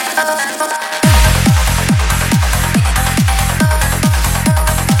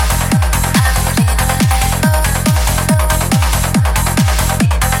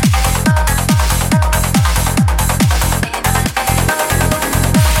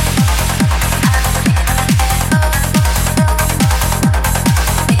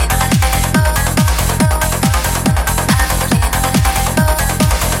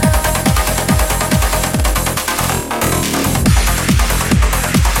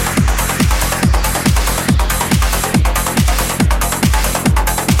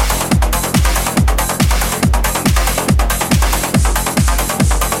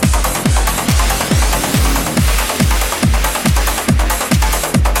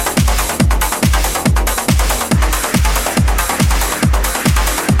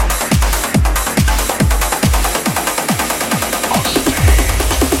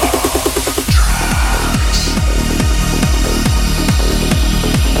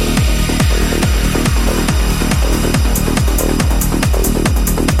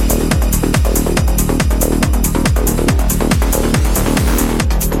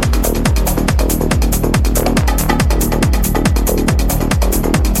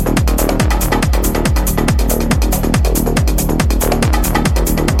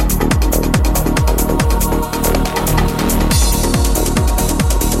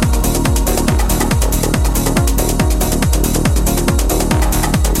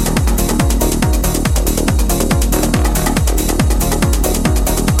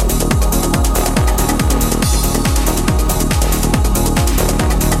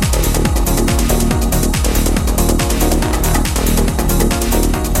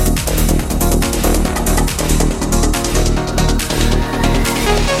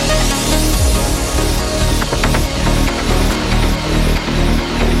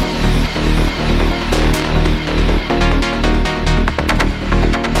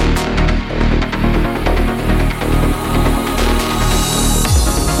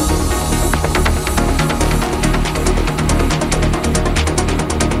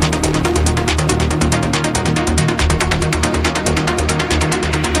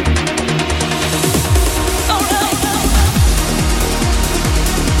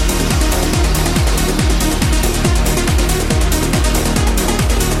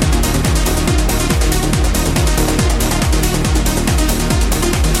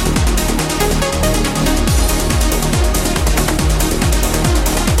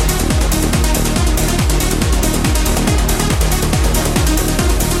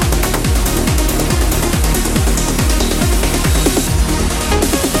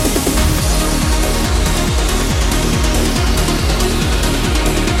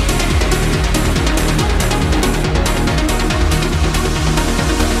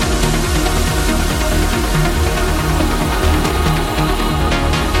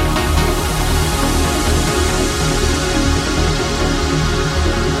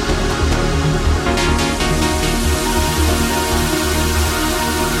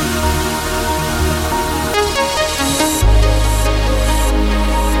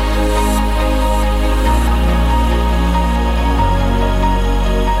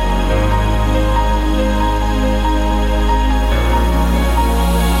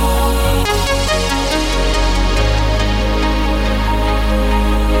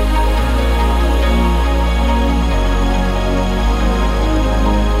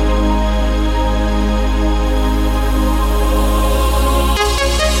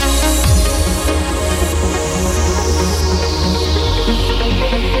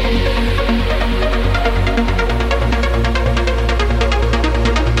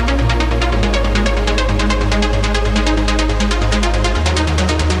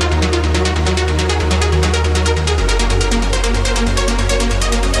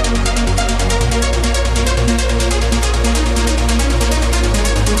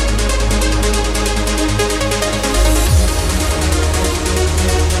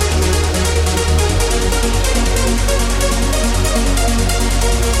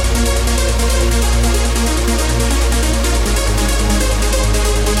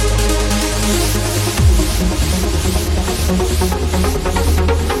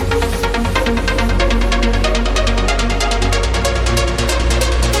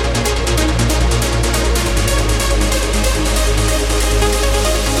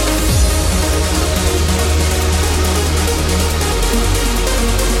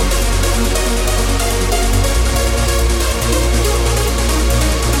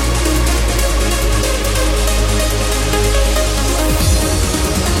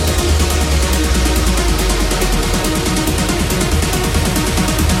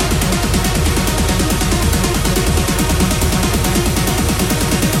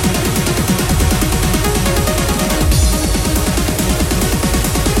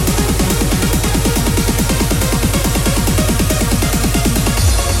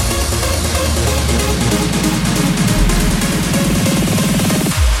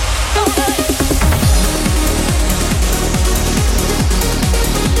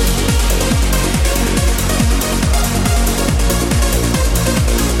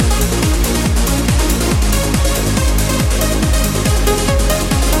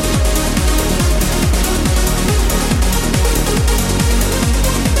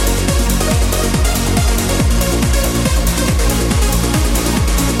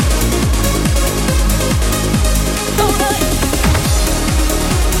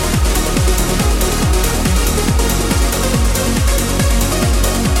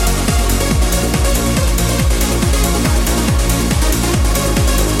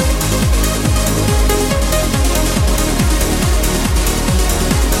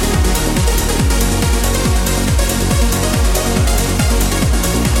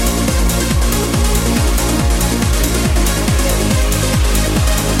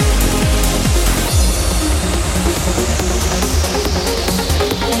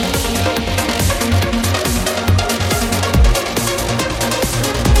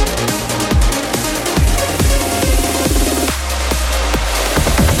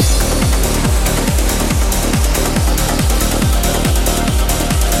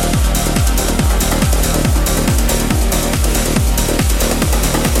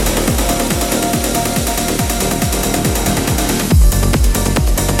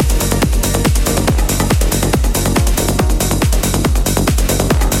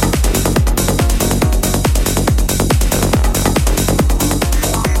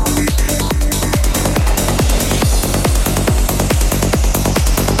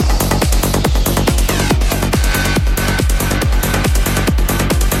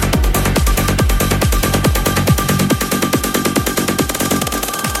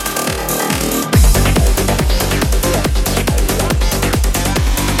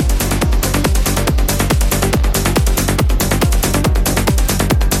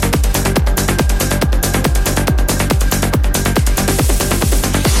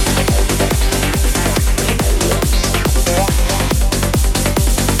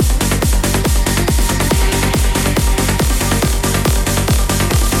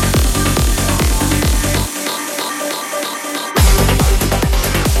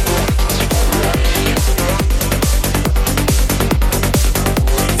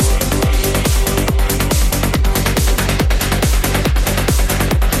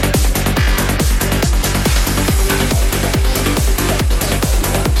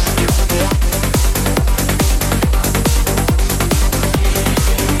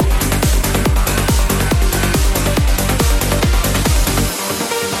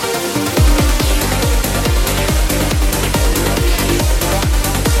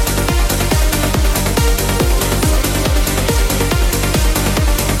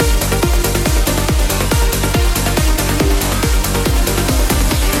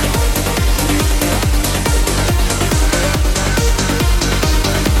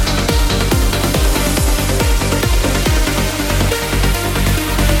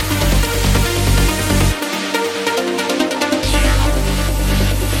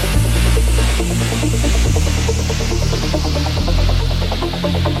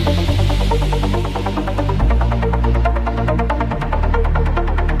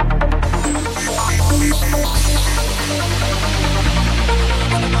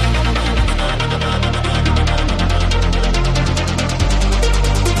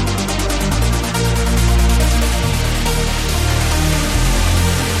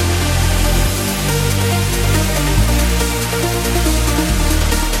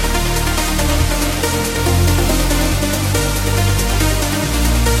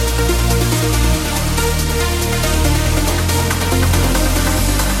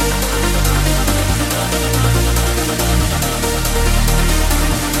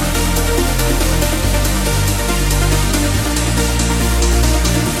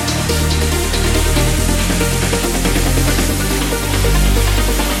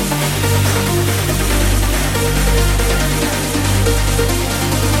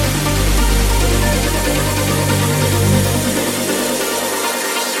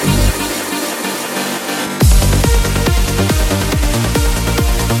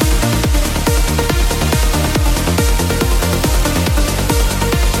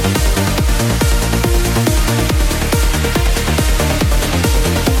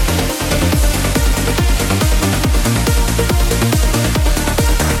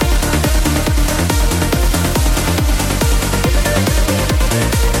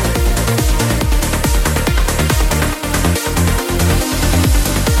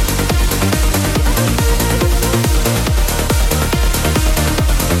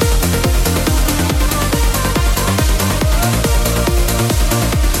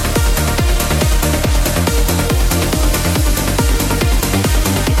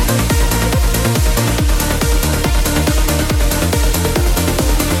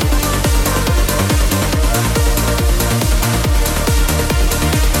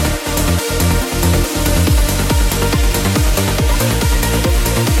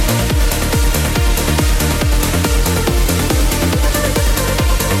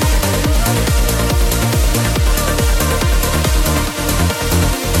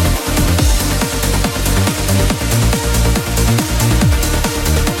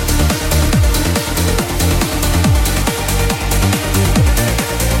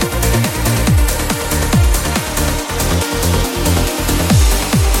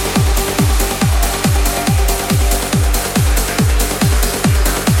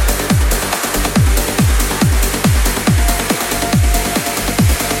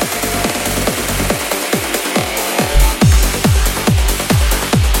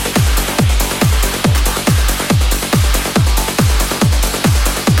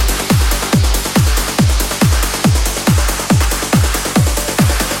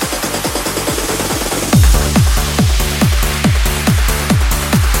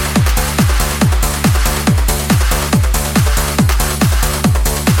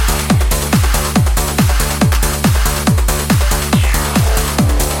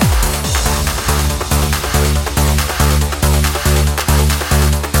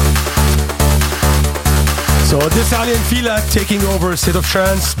 So this Aly Fila taking over State of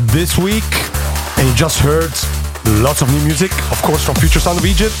Trance this week, and you just heard lots of new music, of course, from Future Sound of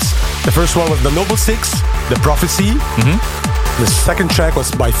Egypt. The first one was the Noble Six, The Prophecy. The second track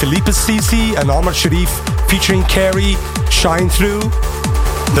was by Phillipe, Sisi and Omar Sherif featuring Carrie, Shine Through.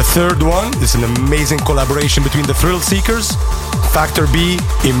 The third one is an amazing collaboration between the Thrill Seekers, Factor B,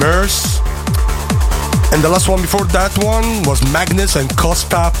 Immerse. And the last one before that one was Magnus and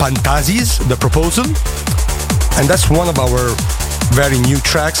Costa Pantazis, The Proposal. And that's one of our very new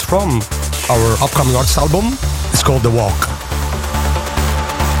tracks from our upcoming artist album. It's called The Walk.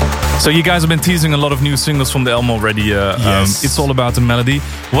 So you guys have been teasing a lot of new singles from the album already. Yes. It's all about the melody.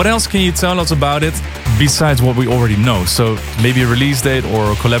 What else can you tell us about it besides what we already know? So maybe a release date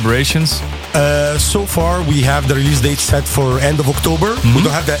or collaborations? So far, we have the release date set for end of October. We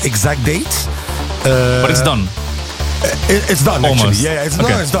don't have the exact date. But it's done. It's done, almost. Actually. Yeah, it's, okay.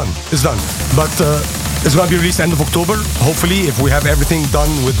 No, it's done. It's done. But it's going to be released end of October. Hopefully, if we have everything done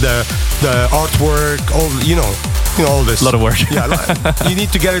with the artwork, all all this. A lot of work. Yeah, you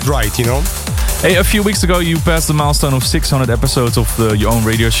need to get it right, Hey, a few weeks ago you passed the milestone of 600 episodes of your own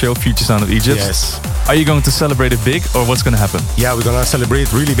radio show, Future Sound of Egypt. Yes. Are you going to celebrate it big, or what's going to happen? Yeah, we're going to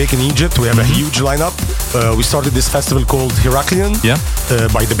celebrate really big in Egypt. We have a huge lineup. We started this festival called Heraklion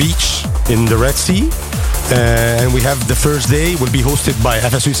by the beach in the Red Sea. And we have the first day will be hosted by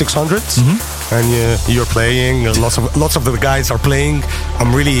FSU 600. And you're playing. Lots of the guys are playing.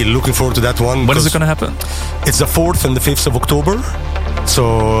 I'm really looking forward to that one. When is it going to happen? It's the 4th and the 5th of October.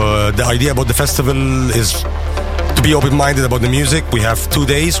 So the idea about the festival is to be open-minded about the music. We have 2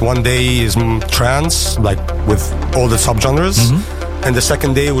 days. One day is trance, like with all the subgenres. And the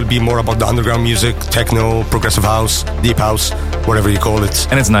second day will be more about the underground music, techno, progressive house, deep house, whatever you call it.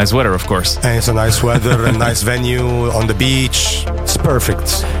 And it's nice weather, of course. And it's a nice weather, a nice venue on the beach. It's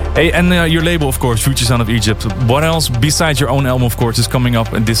perfect. Hey, and your label, of course, Future Sound of Egypt. What else, besides your own album, of course, is coming up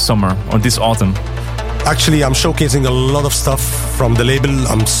this summer or this autumn? Actually, I'm showcasing a lot of stuff from the label.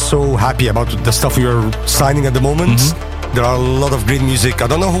 I'm so happy about the stuff we are signing at the moment. Mm-hmm. There are a lot of great music. I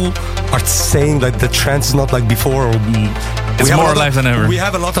don't know who are saying that the trance is not like before. It's more alive than ever. We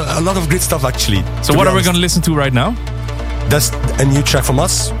have a lot of great stuff, actually. So what are we going to listen to right now? That's a new track from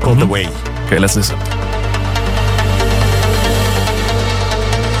us called The Way. Okay, let's listen.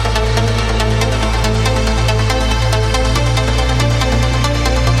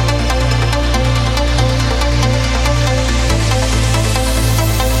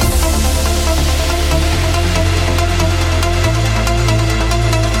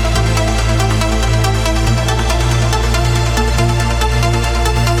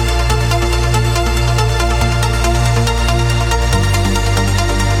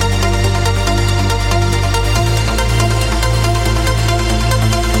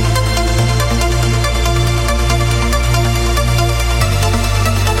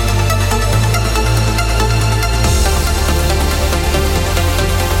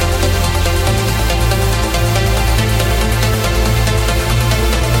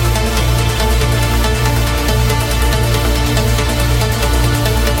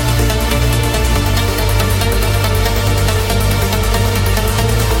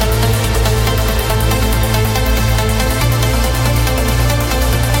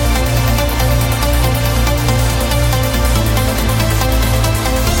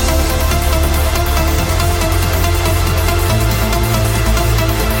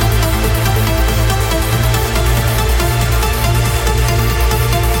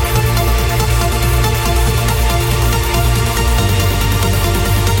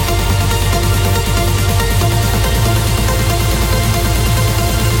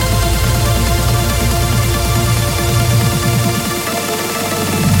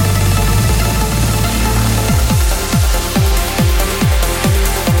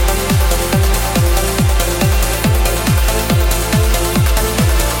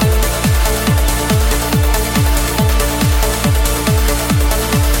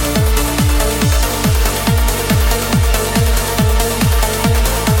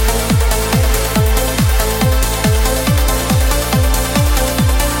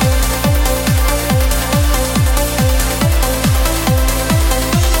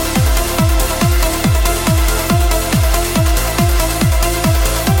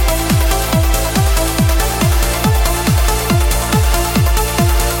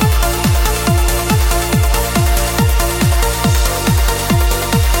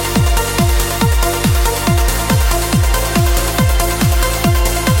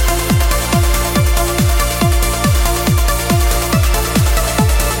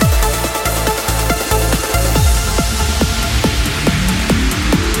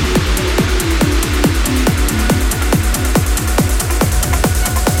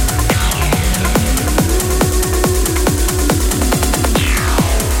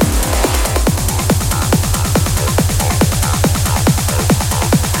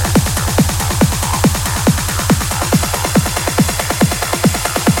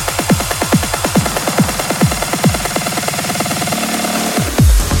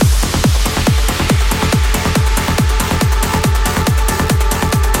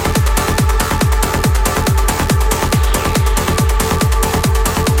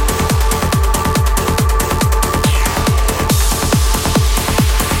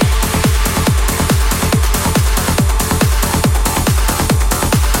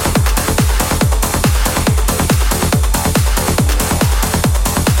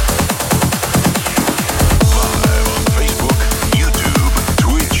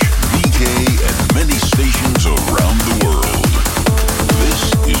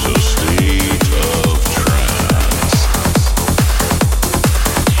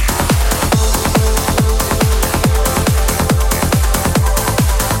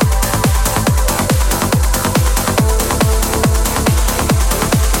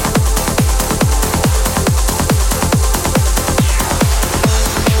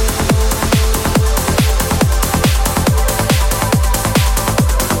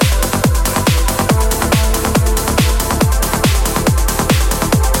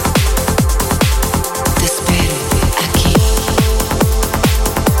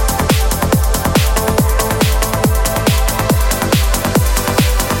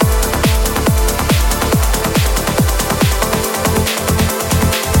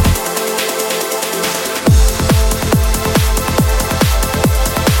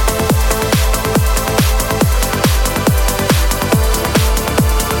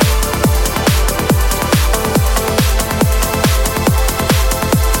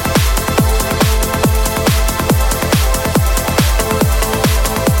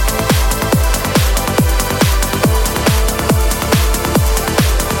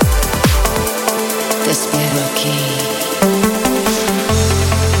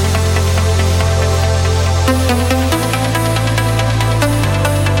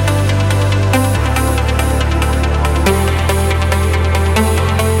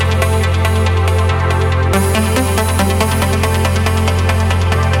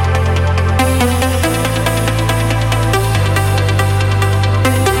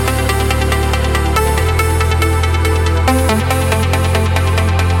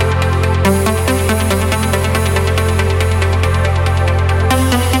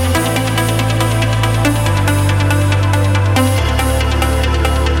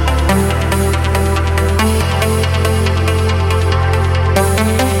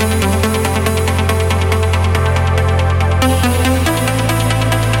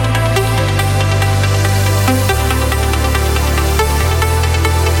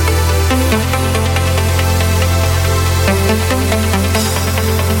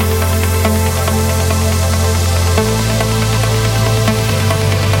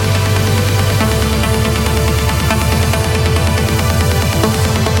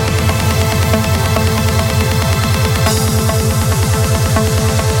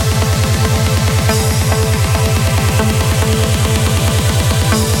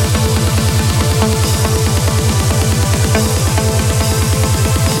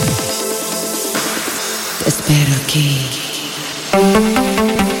 Spero che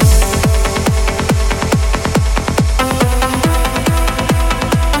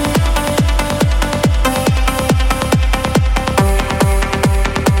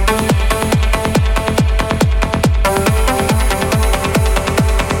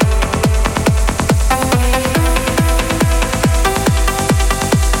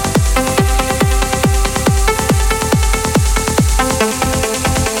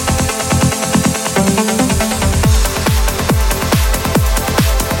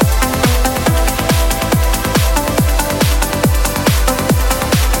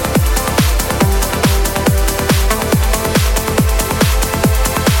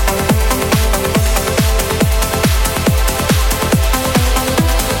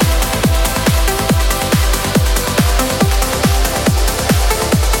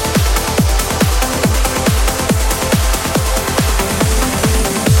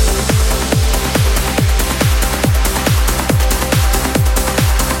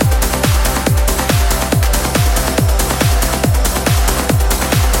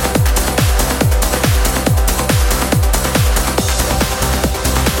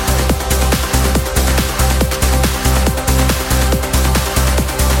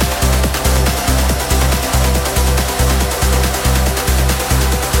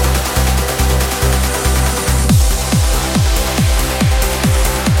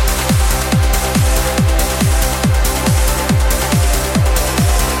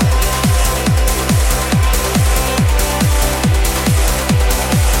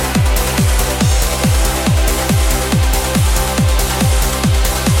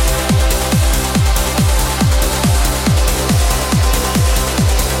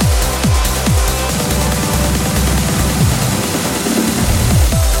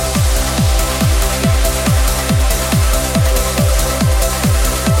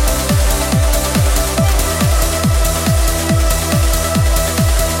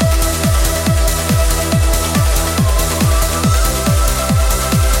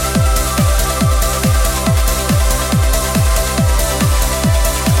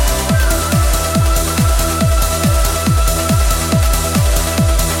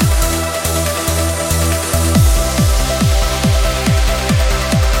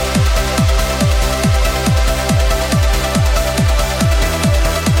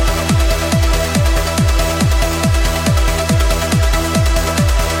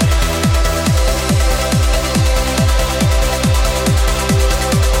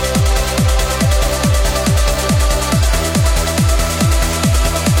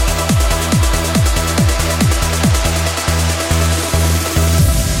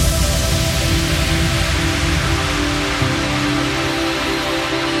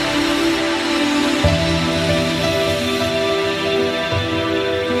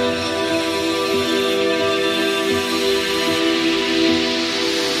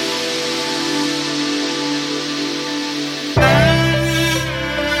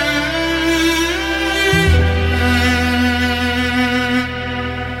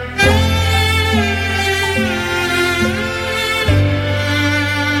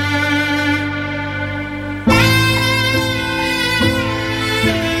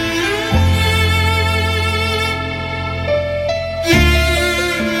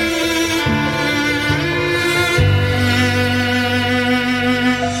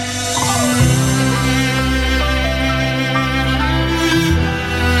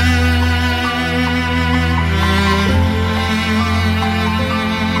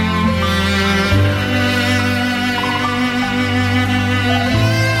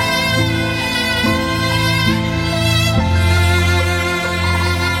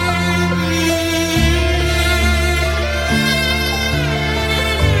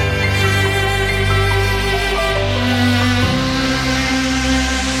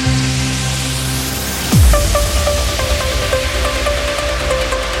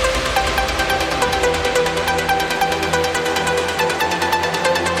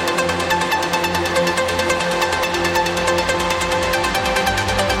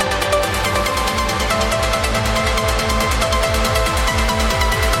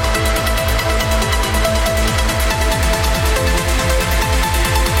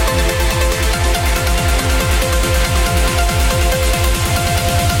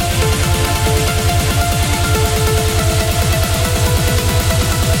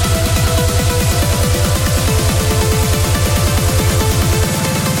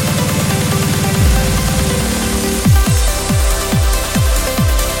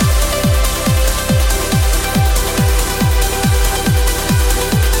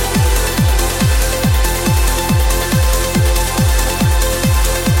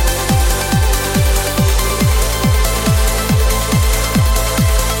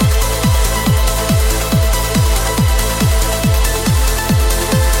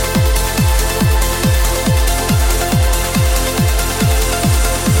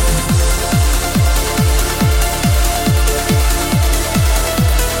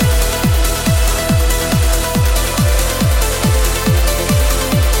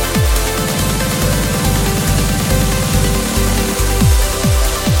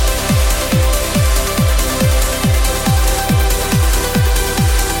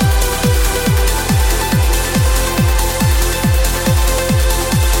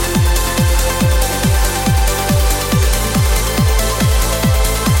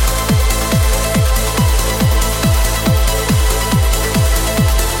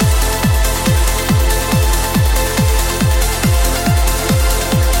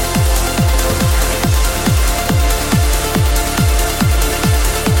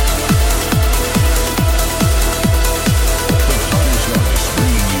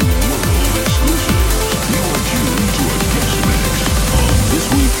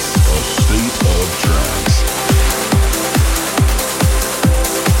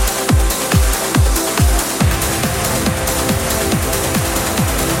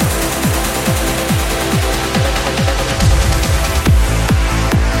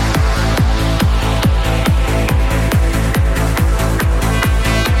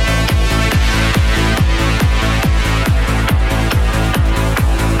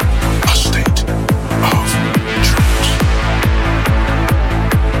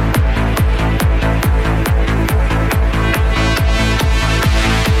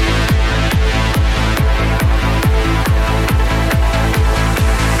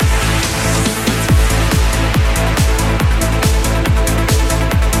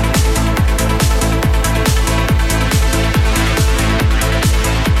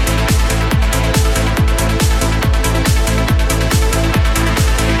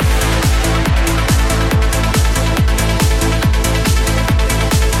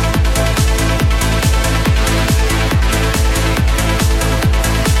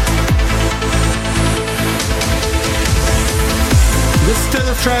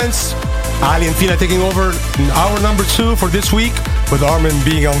Trance. Aly and Fila taking over hour number 2 for this week, with Armin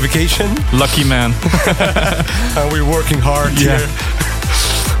being on vacation. Lucky man. And we're working hard here.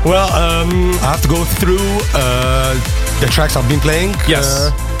 Well, I have to go through the tracks I've been playing.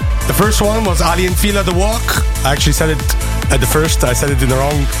 Yes. The first one was Aly and Fila, The Walk. I actually said it at the first. I said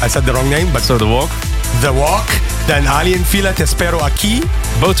the wrong name. But so The Walk. The Walk. Then Aly and Fila, Te Spero Aqui.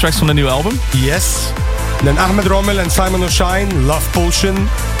 Both tracks from the new album. Yes. Then Ahmed Rommel and Simon O'Shine, Love Potion,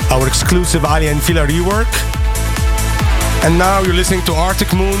 our exclusive Aly and Fila rework. And now you're listening to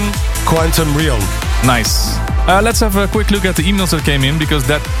Arctic Moon, Quantum Real. Nice. Let's have a quick look at the emails that came in, because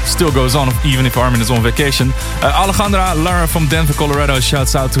that still goes on even if Armin is on vacation. Alejandra Lara from Denver, Colorado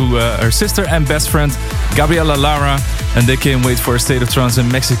shouts out to her sister and best friend Gabriela Lara, and they can't wait for a State of Trance in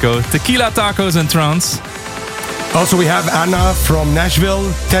Mexico. Tequila, tacos and trance. Also we have Anna from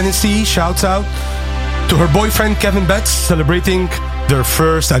Nashville, Tennessee, shouts out to her boyfriend Kevin Betts, celebrating their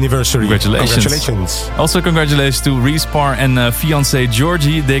first anniversary. Congratulations. Also congratulations to Respar and fiancé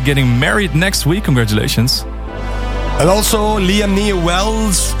Georgie. They're getting married next week. Congratulations. And also Liam Nia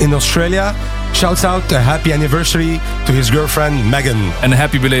Wells in Australia shouts out a happy anniversary to his girlfriend Megan. And a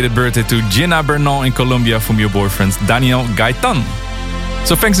happy belated birthday to Gina Bernal in Colombia from your boyfriend Daniel Gaitan.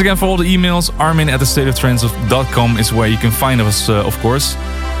 So thanks again for all the emails. Armin@thestateoftrance.com is where you can find us, of course.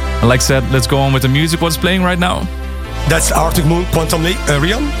 And like I said, let's go on with the music. What's playing right now? That's Arctic Moon, Quantum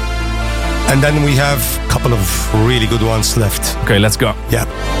Real. And then we have a couple of really good ones left. Okay, let's go. Yeah.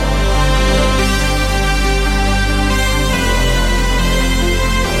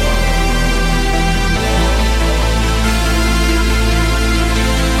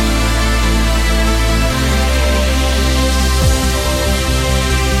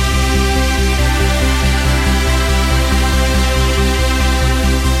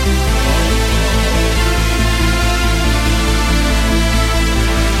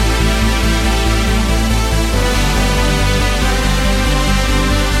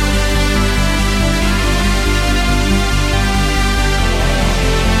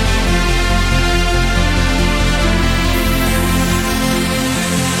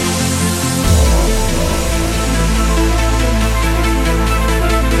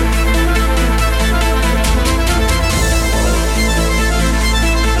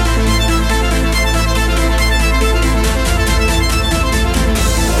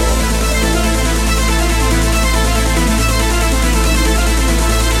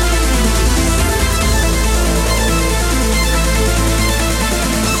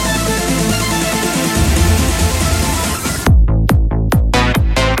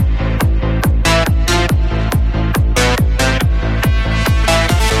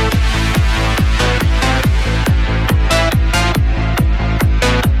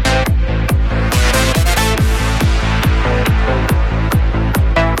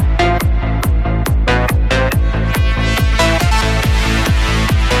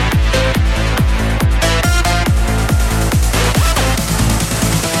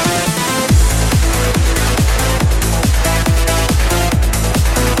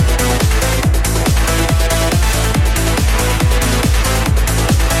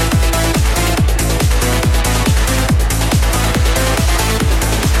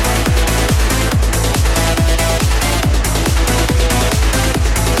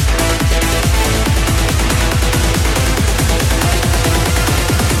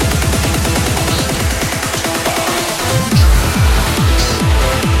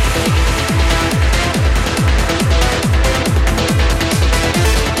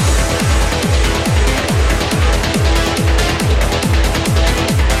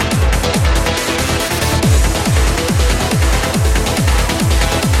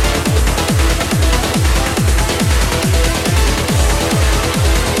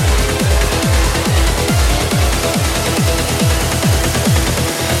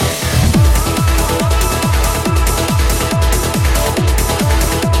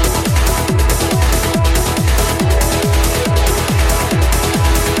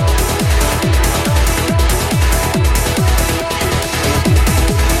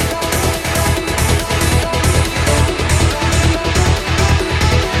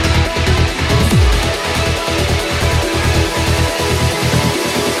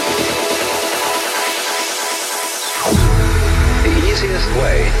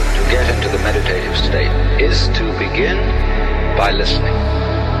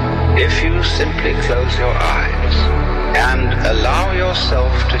 If you simply close your eyes and allow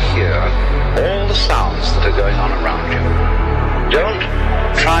yourself to hear all the sounds that are going on around you, don't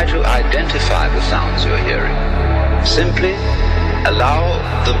try to identify the sounds you're hearing. Simply allow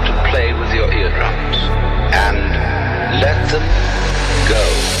them to play with your eardrums and let them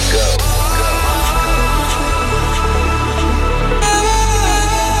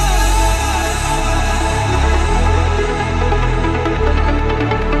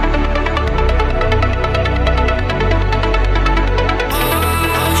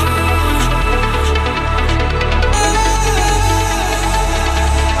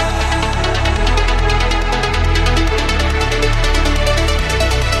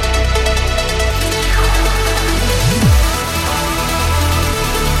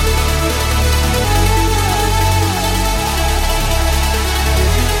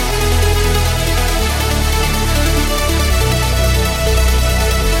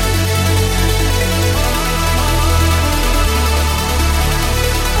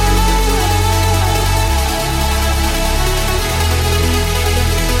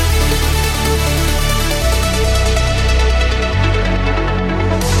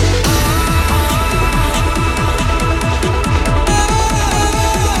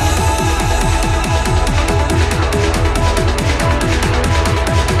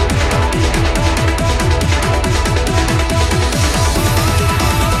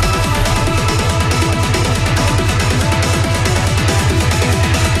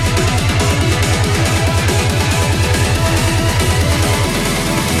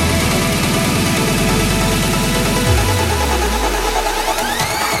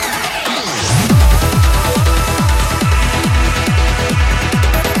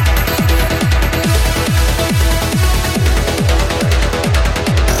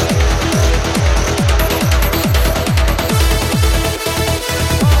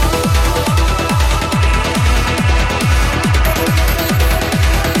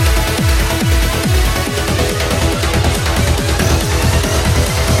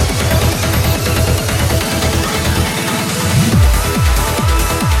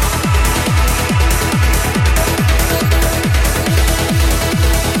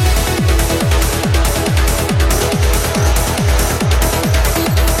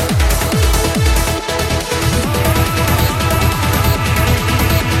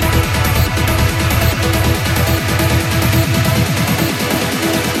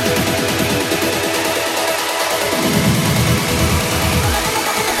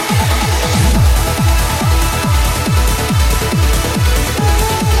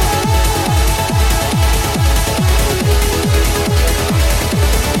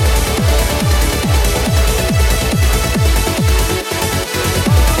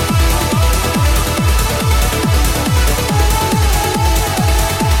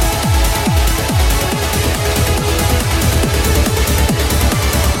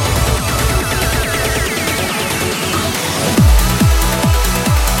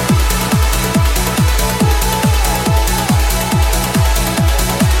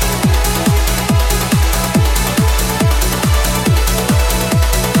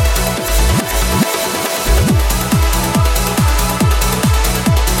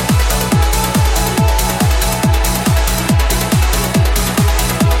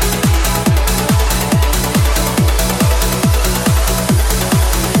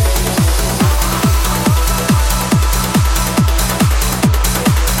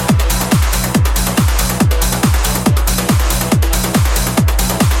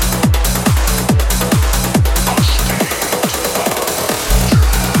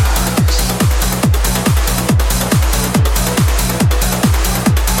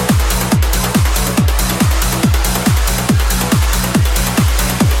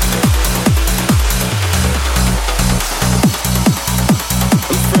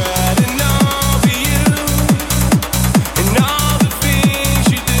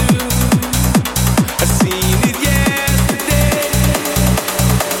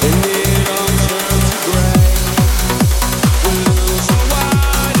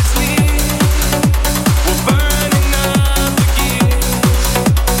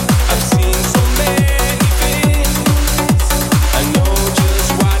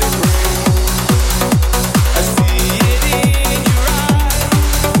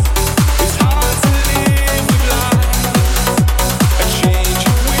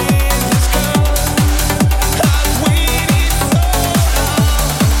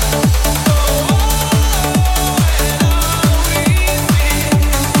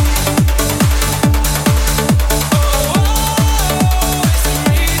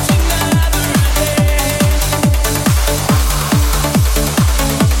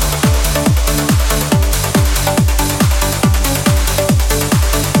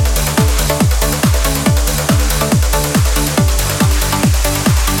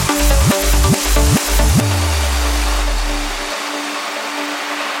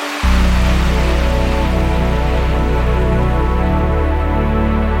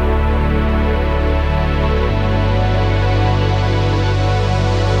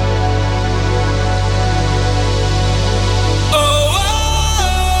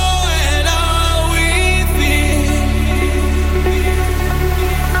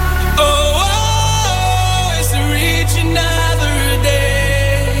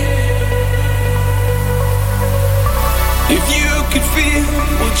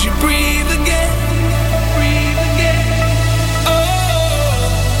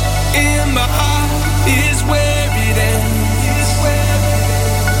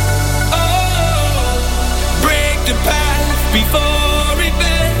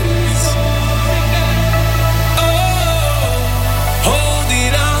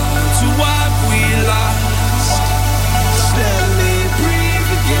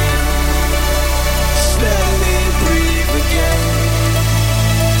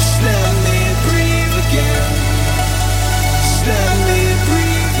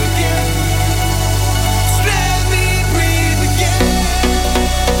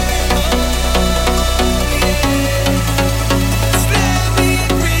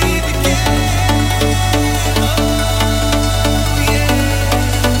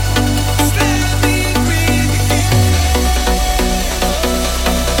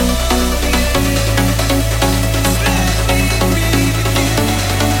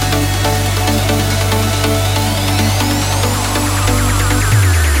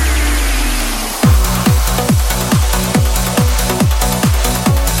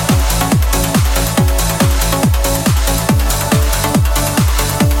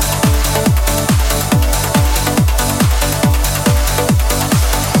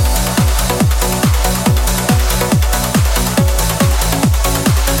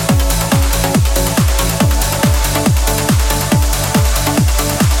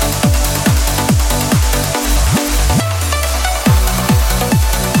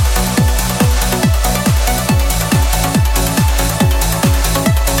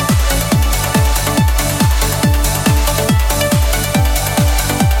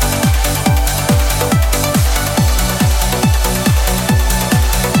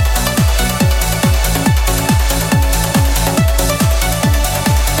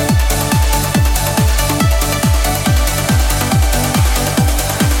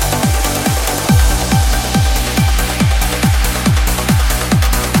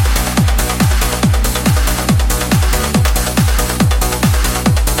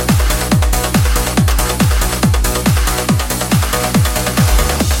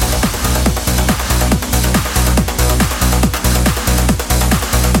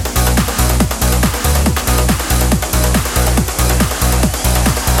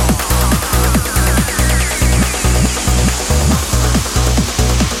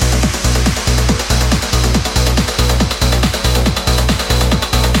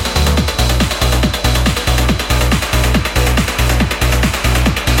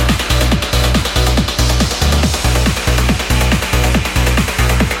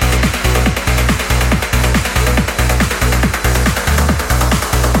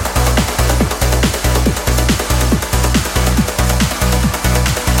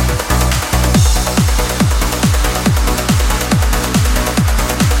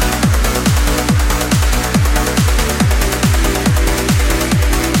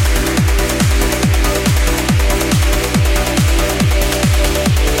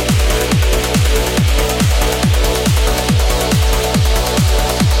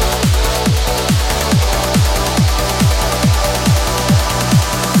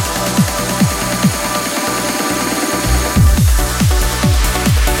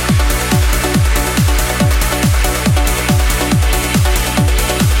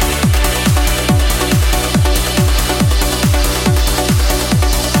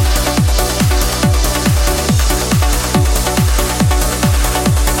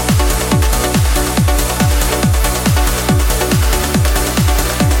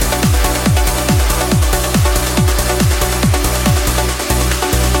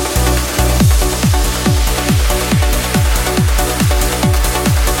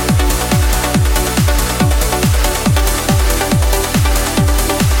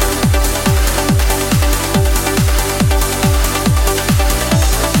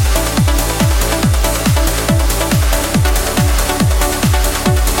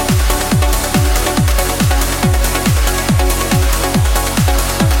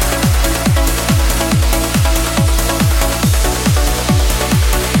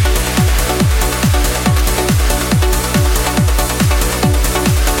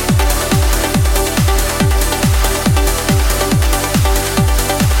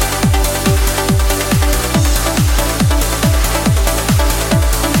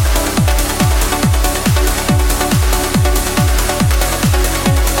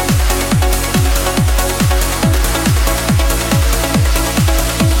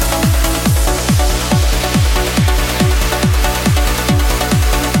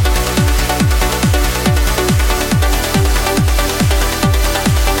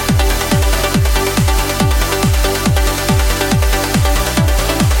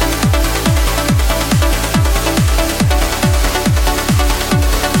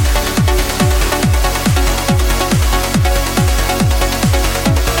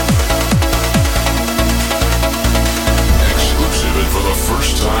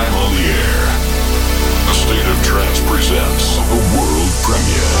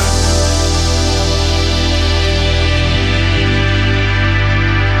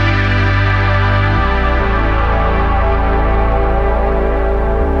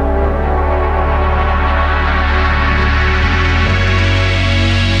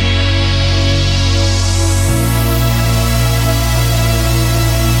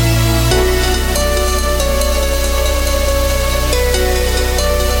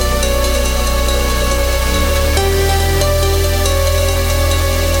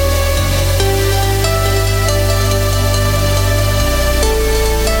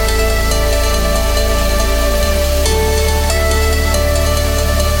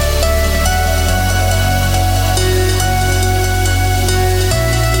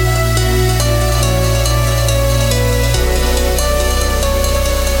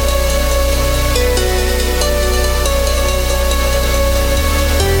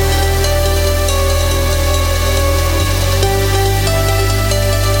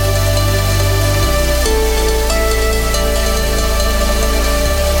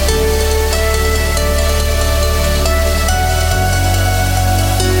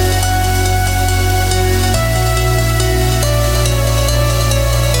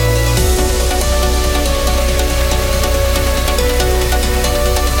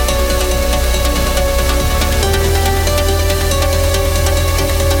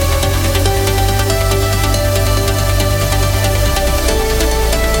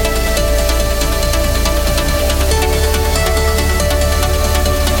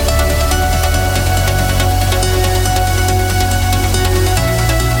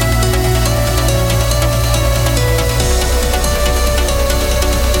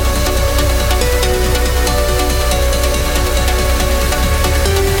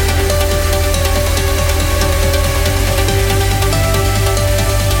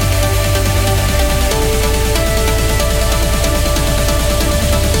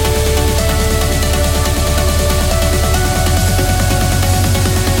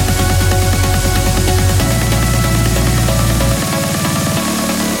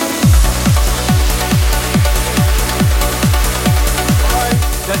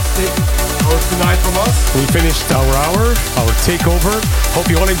tonight from us. We finished our takeover. Hope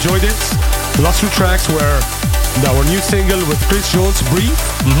you all enjoyed it. The last 2 tracks were our new single with Chris Jones, Breathe.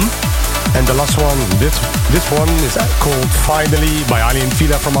 And the last one, this one is called Finally by Aly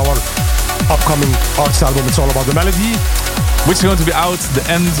Fila from our upcoming arts album. It's all about the melody. Which is going to be out the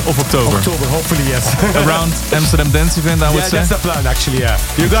end of October. October, hopefully, yes. Around Amsterdam Dance Event, I would say. Yeah, that's the plan, actually, yeah.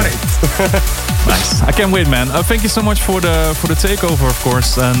 You got it. Nice. I can't wait, man. Thank you so much for the takeover, of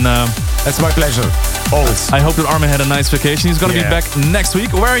course. And it's my pleasure. Always. I hope that Armin had a nice vacation. He's going to be back next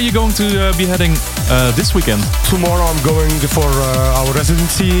week. Where are you going to be heading this weekend? Tomorrow I'm going for our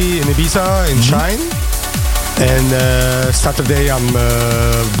residency in Ibiza, in Shine. And Saturday I'm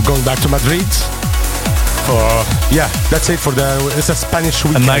going back to Madrid. That's it for it's a Spanish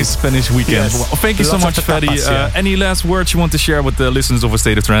weekend. A nice Spanish weekend. Yes. Well, thank you so much, Ferry. Any last words you want to share with the listeners of A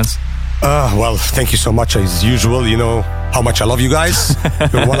State of Trance? Well, thank you so much. As usual, you know how much I love you guys.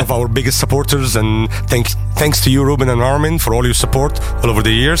 You're one of our biggest supporters, and thanks to you, Ruben and Armin, for all your support all over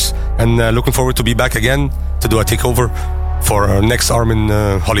the years. And looking forward to be back again to do a takeover for our next Armin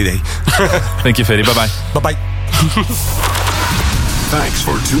holiday. Thank you, Ferry. Bye-bye. Bye-bye. Thanks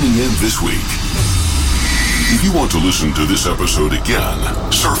for tuning in this week. If you want to listen to this episode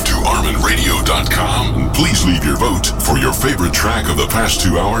again, surf to ArminRadio.com and please leave your vote for your favorite track of the past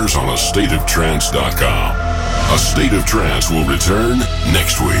 2 hours on AStateOfTrance.com. A State of Trance will return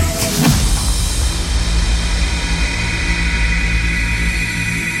next week.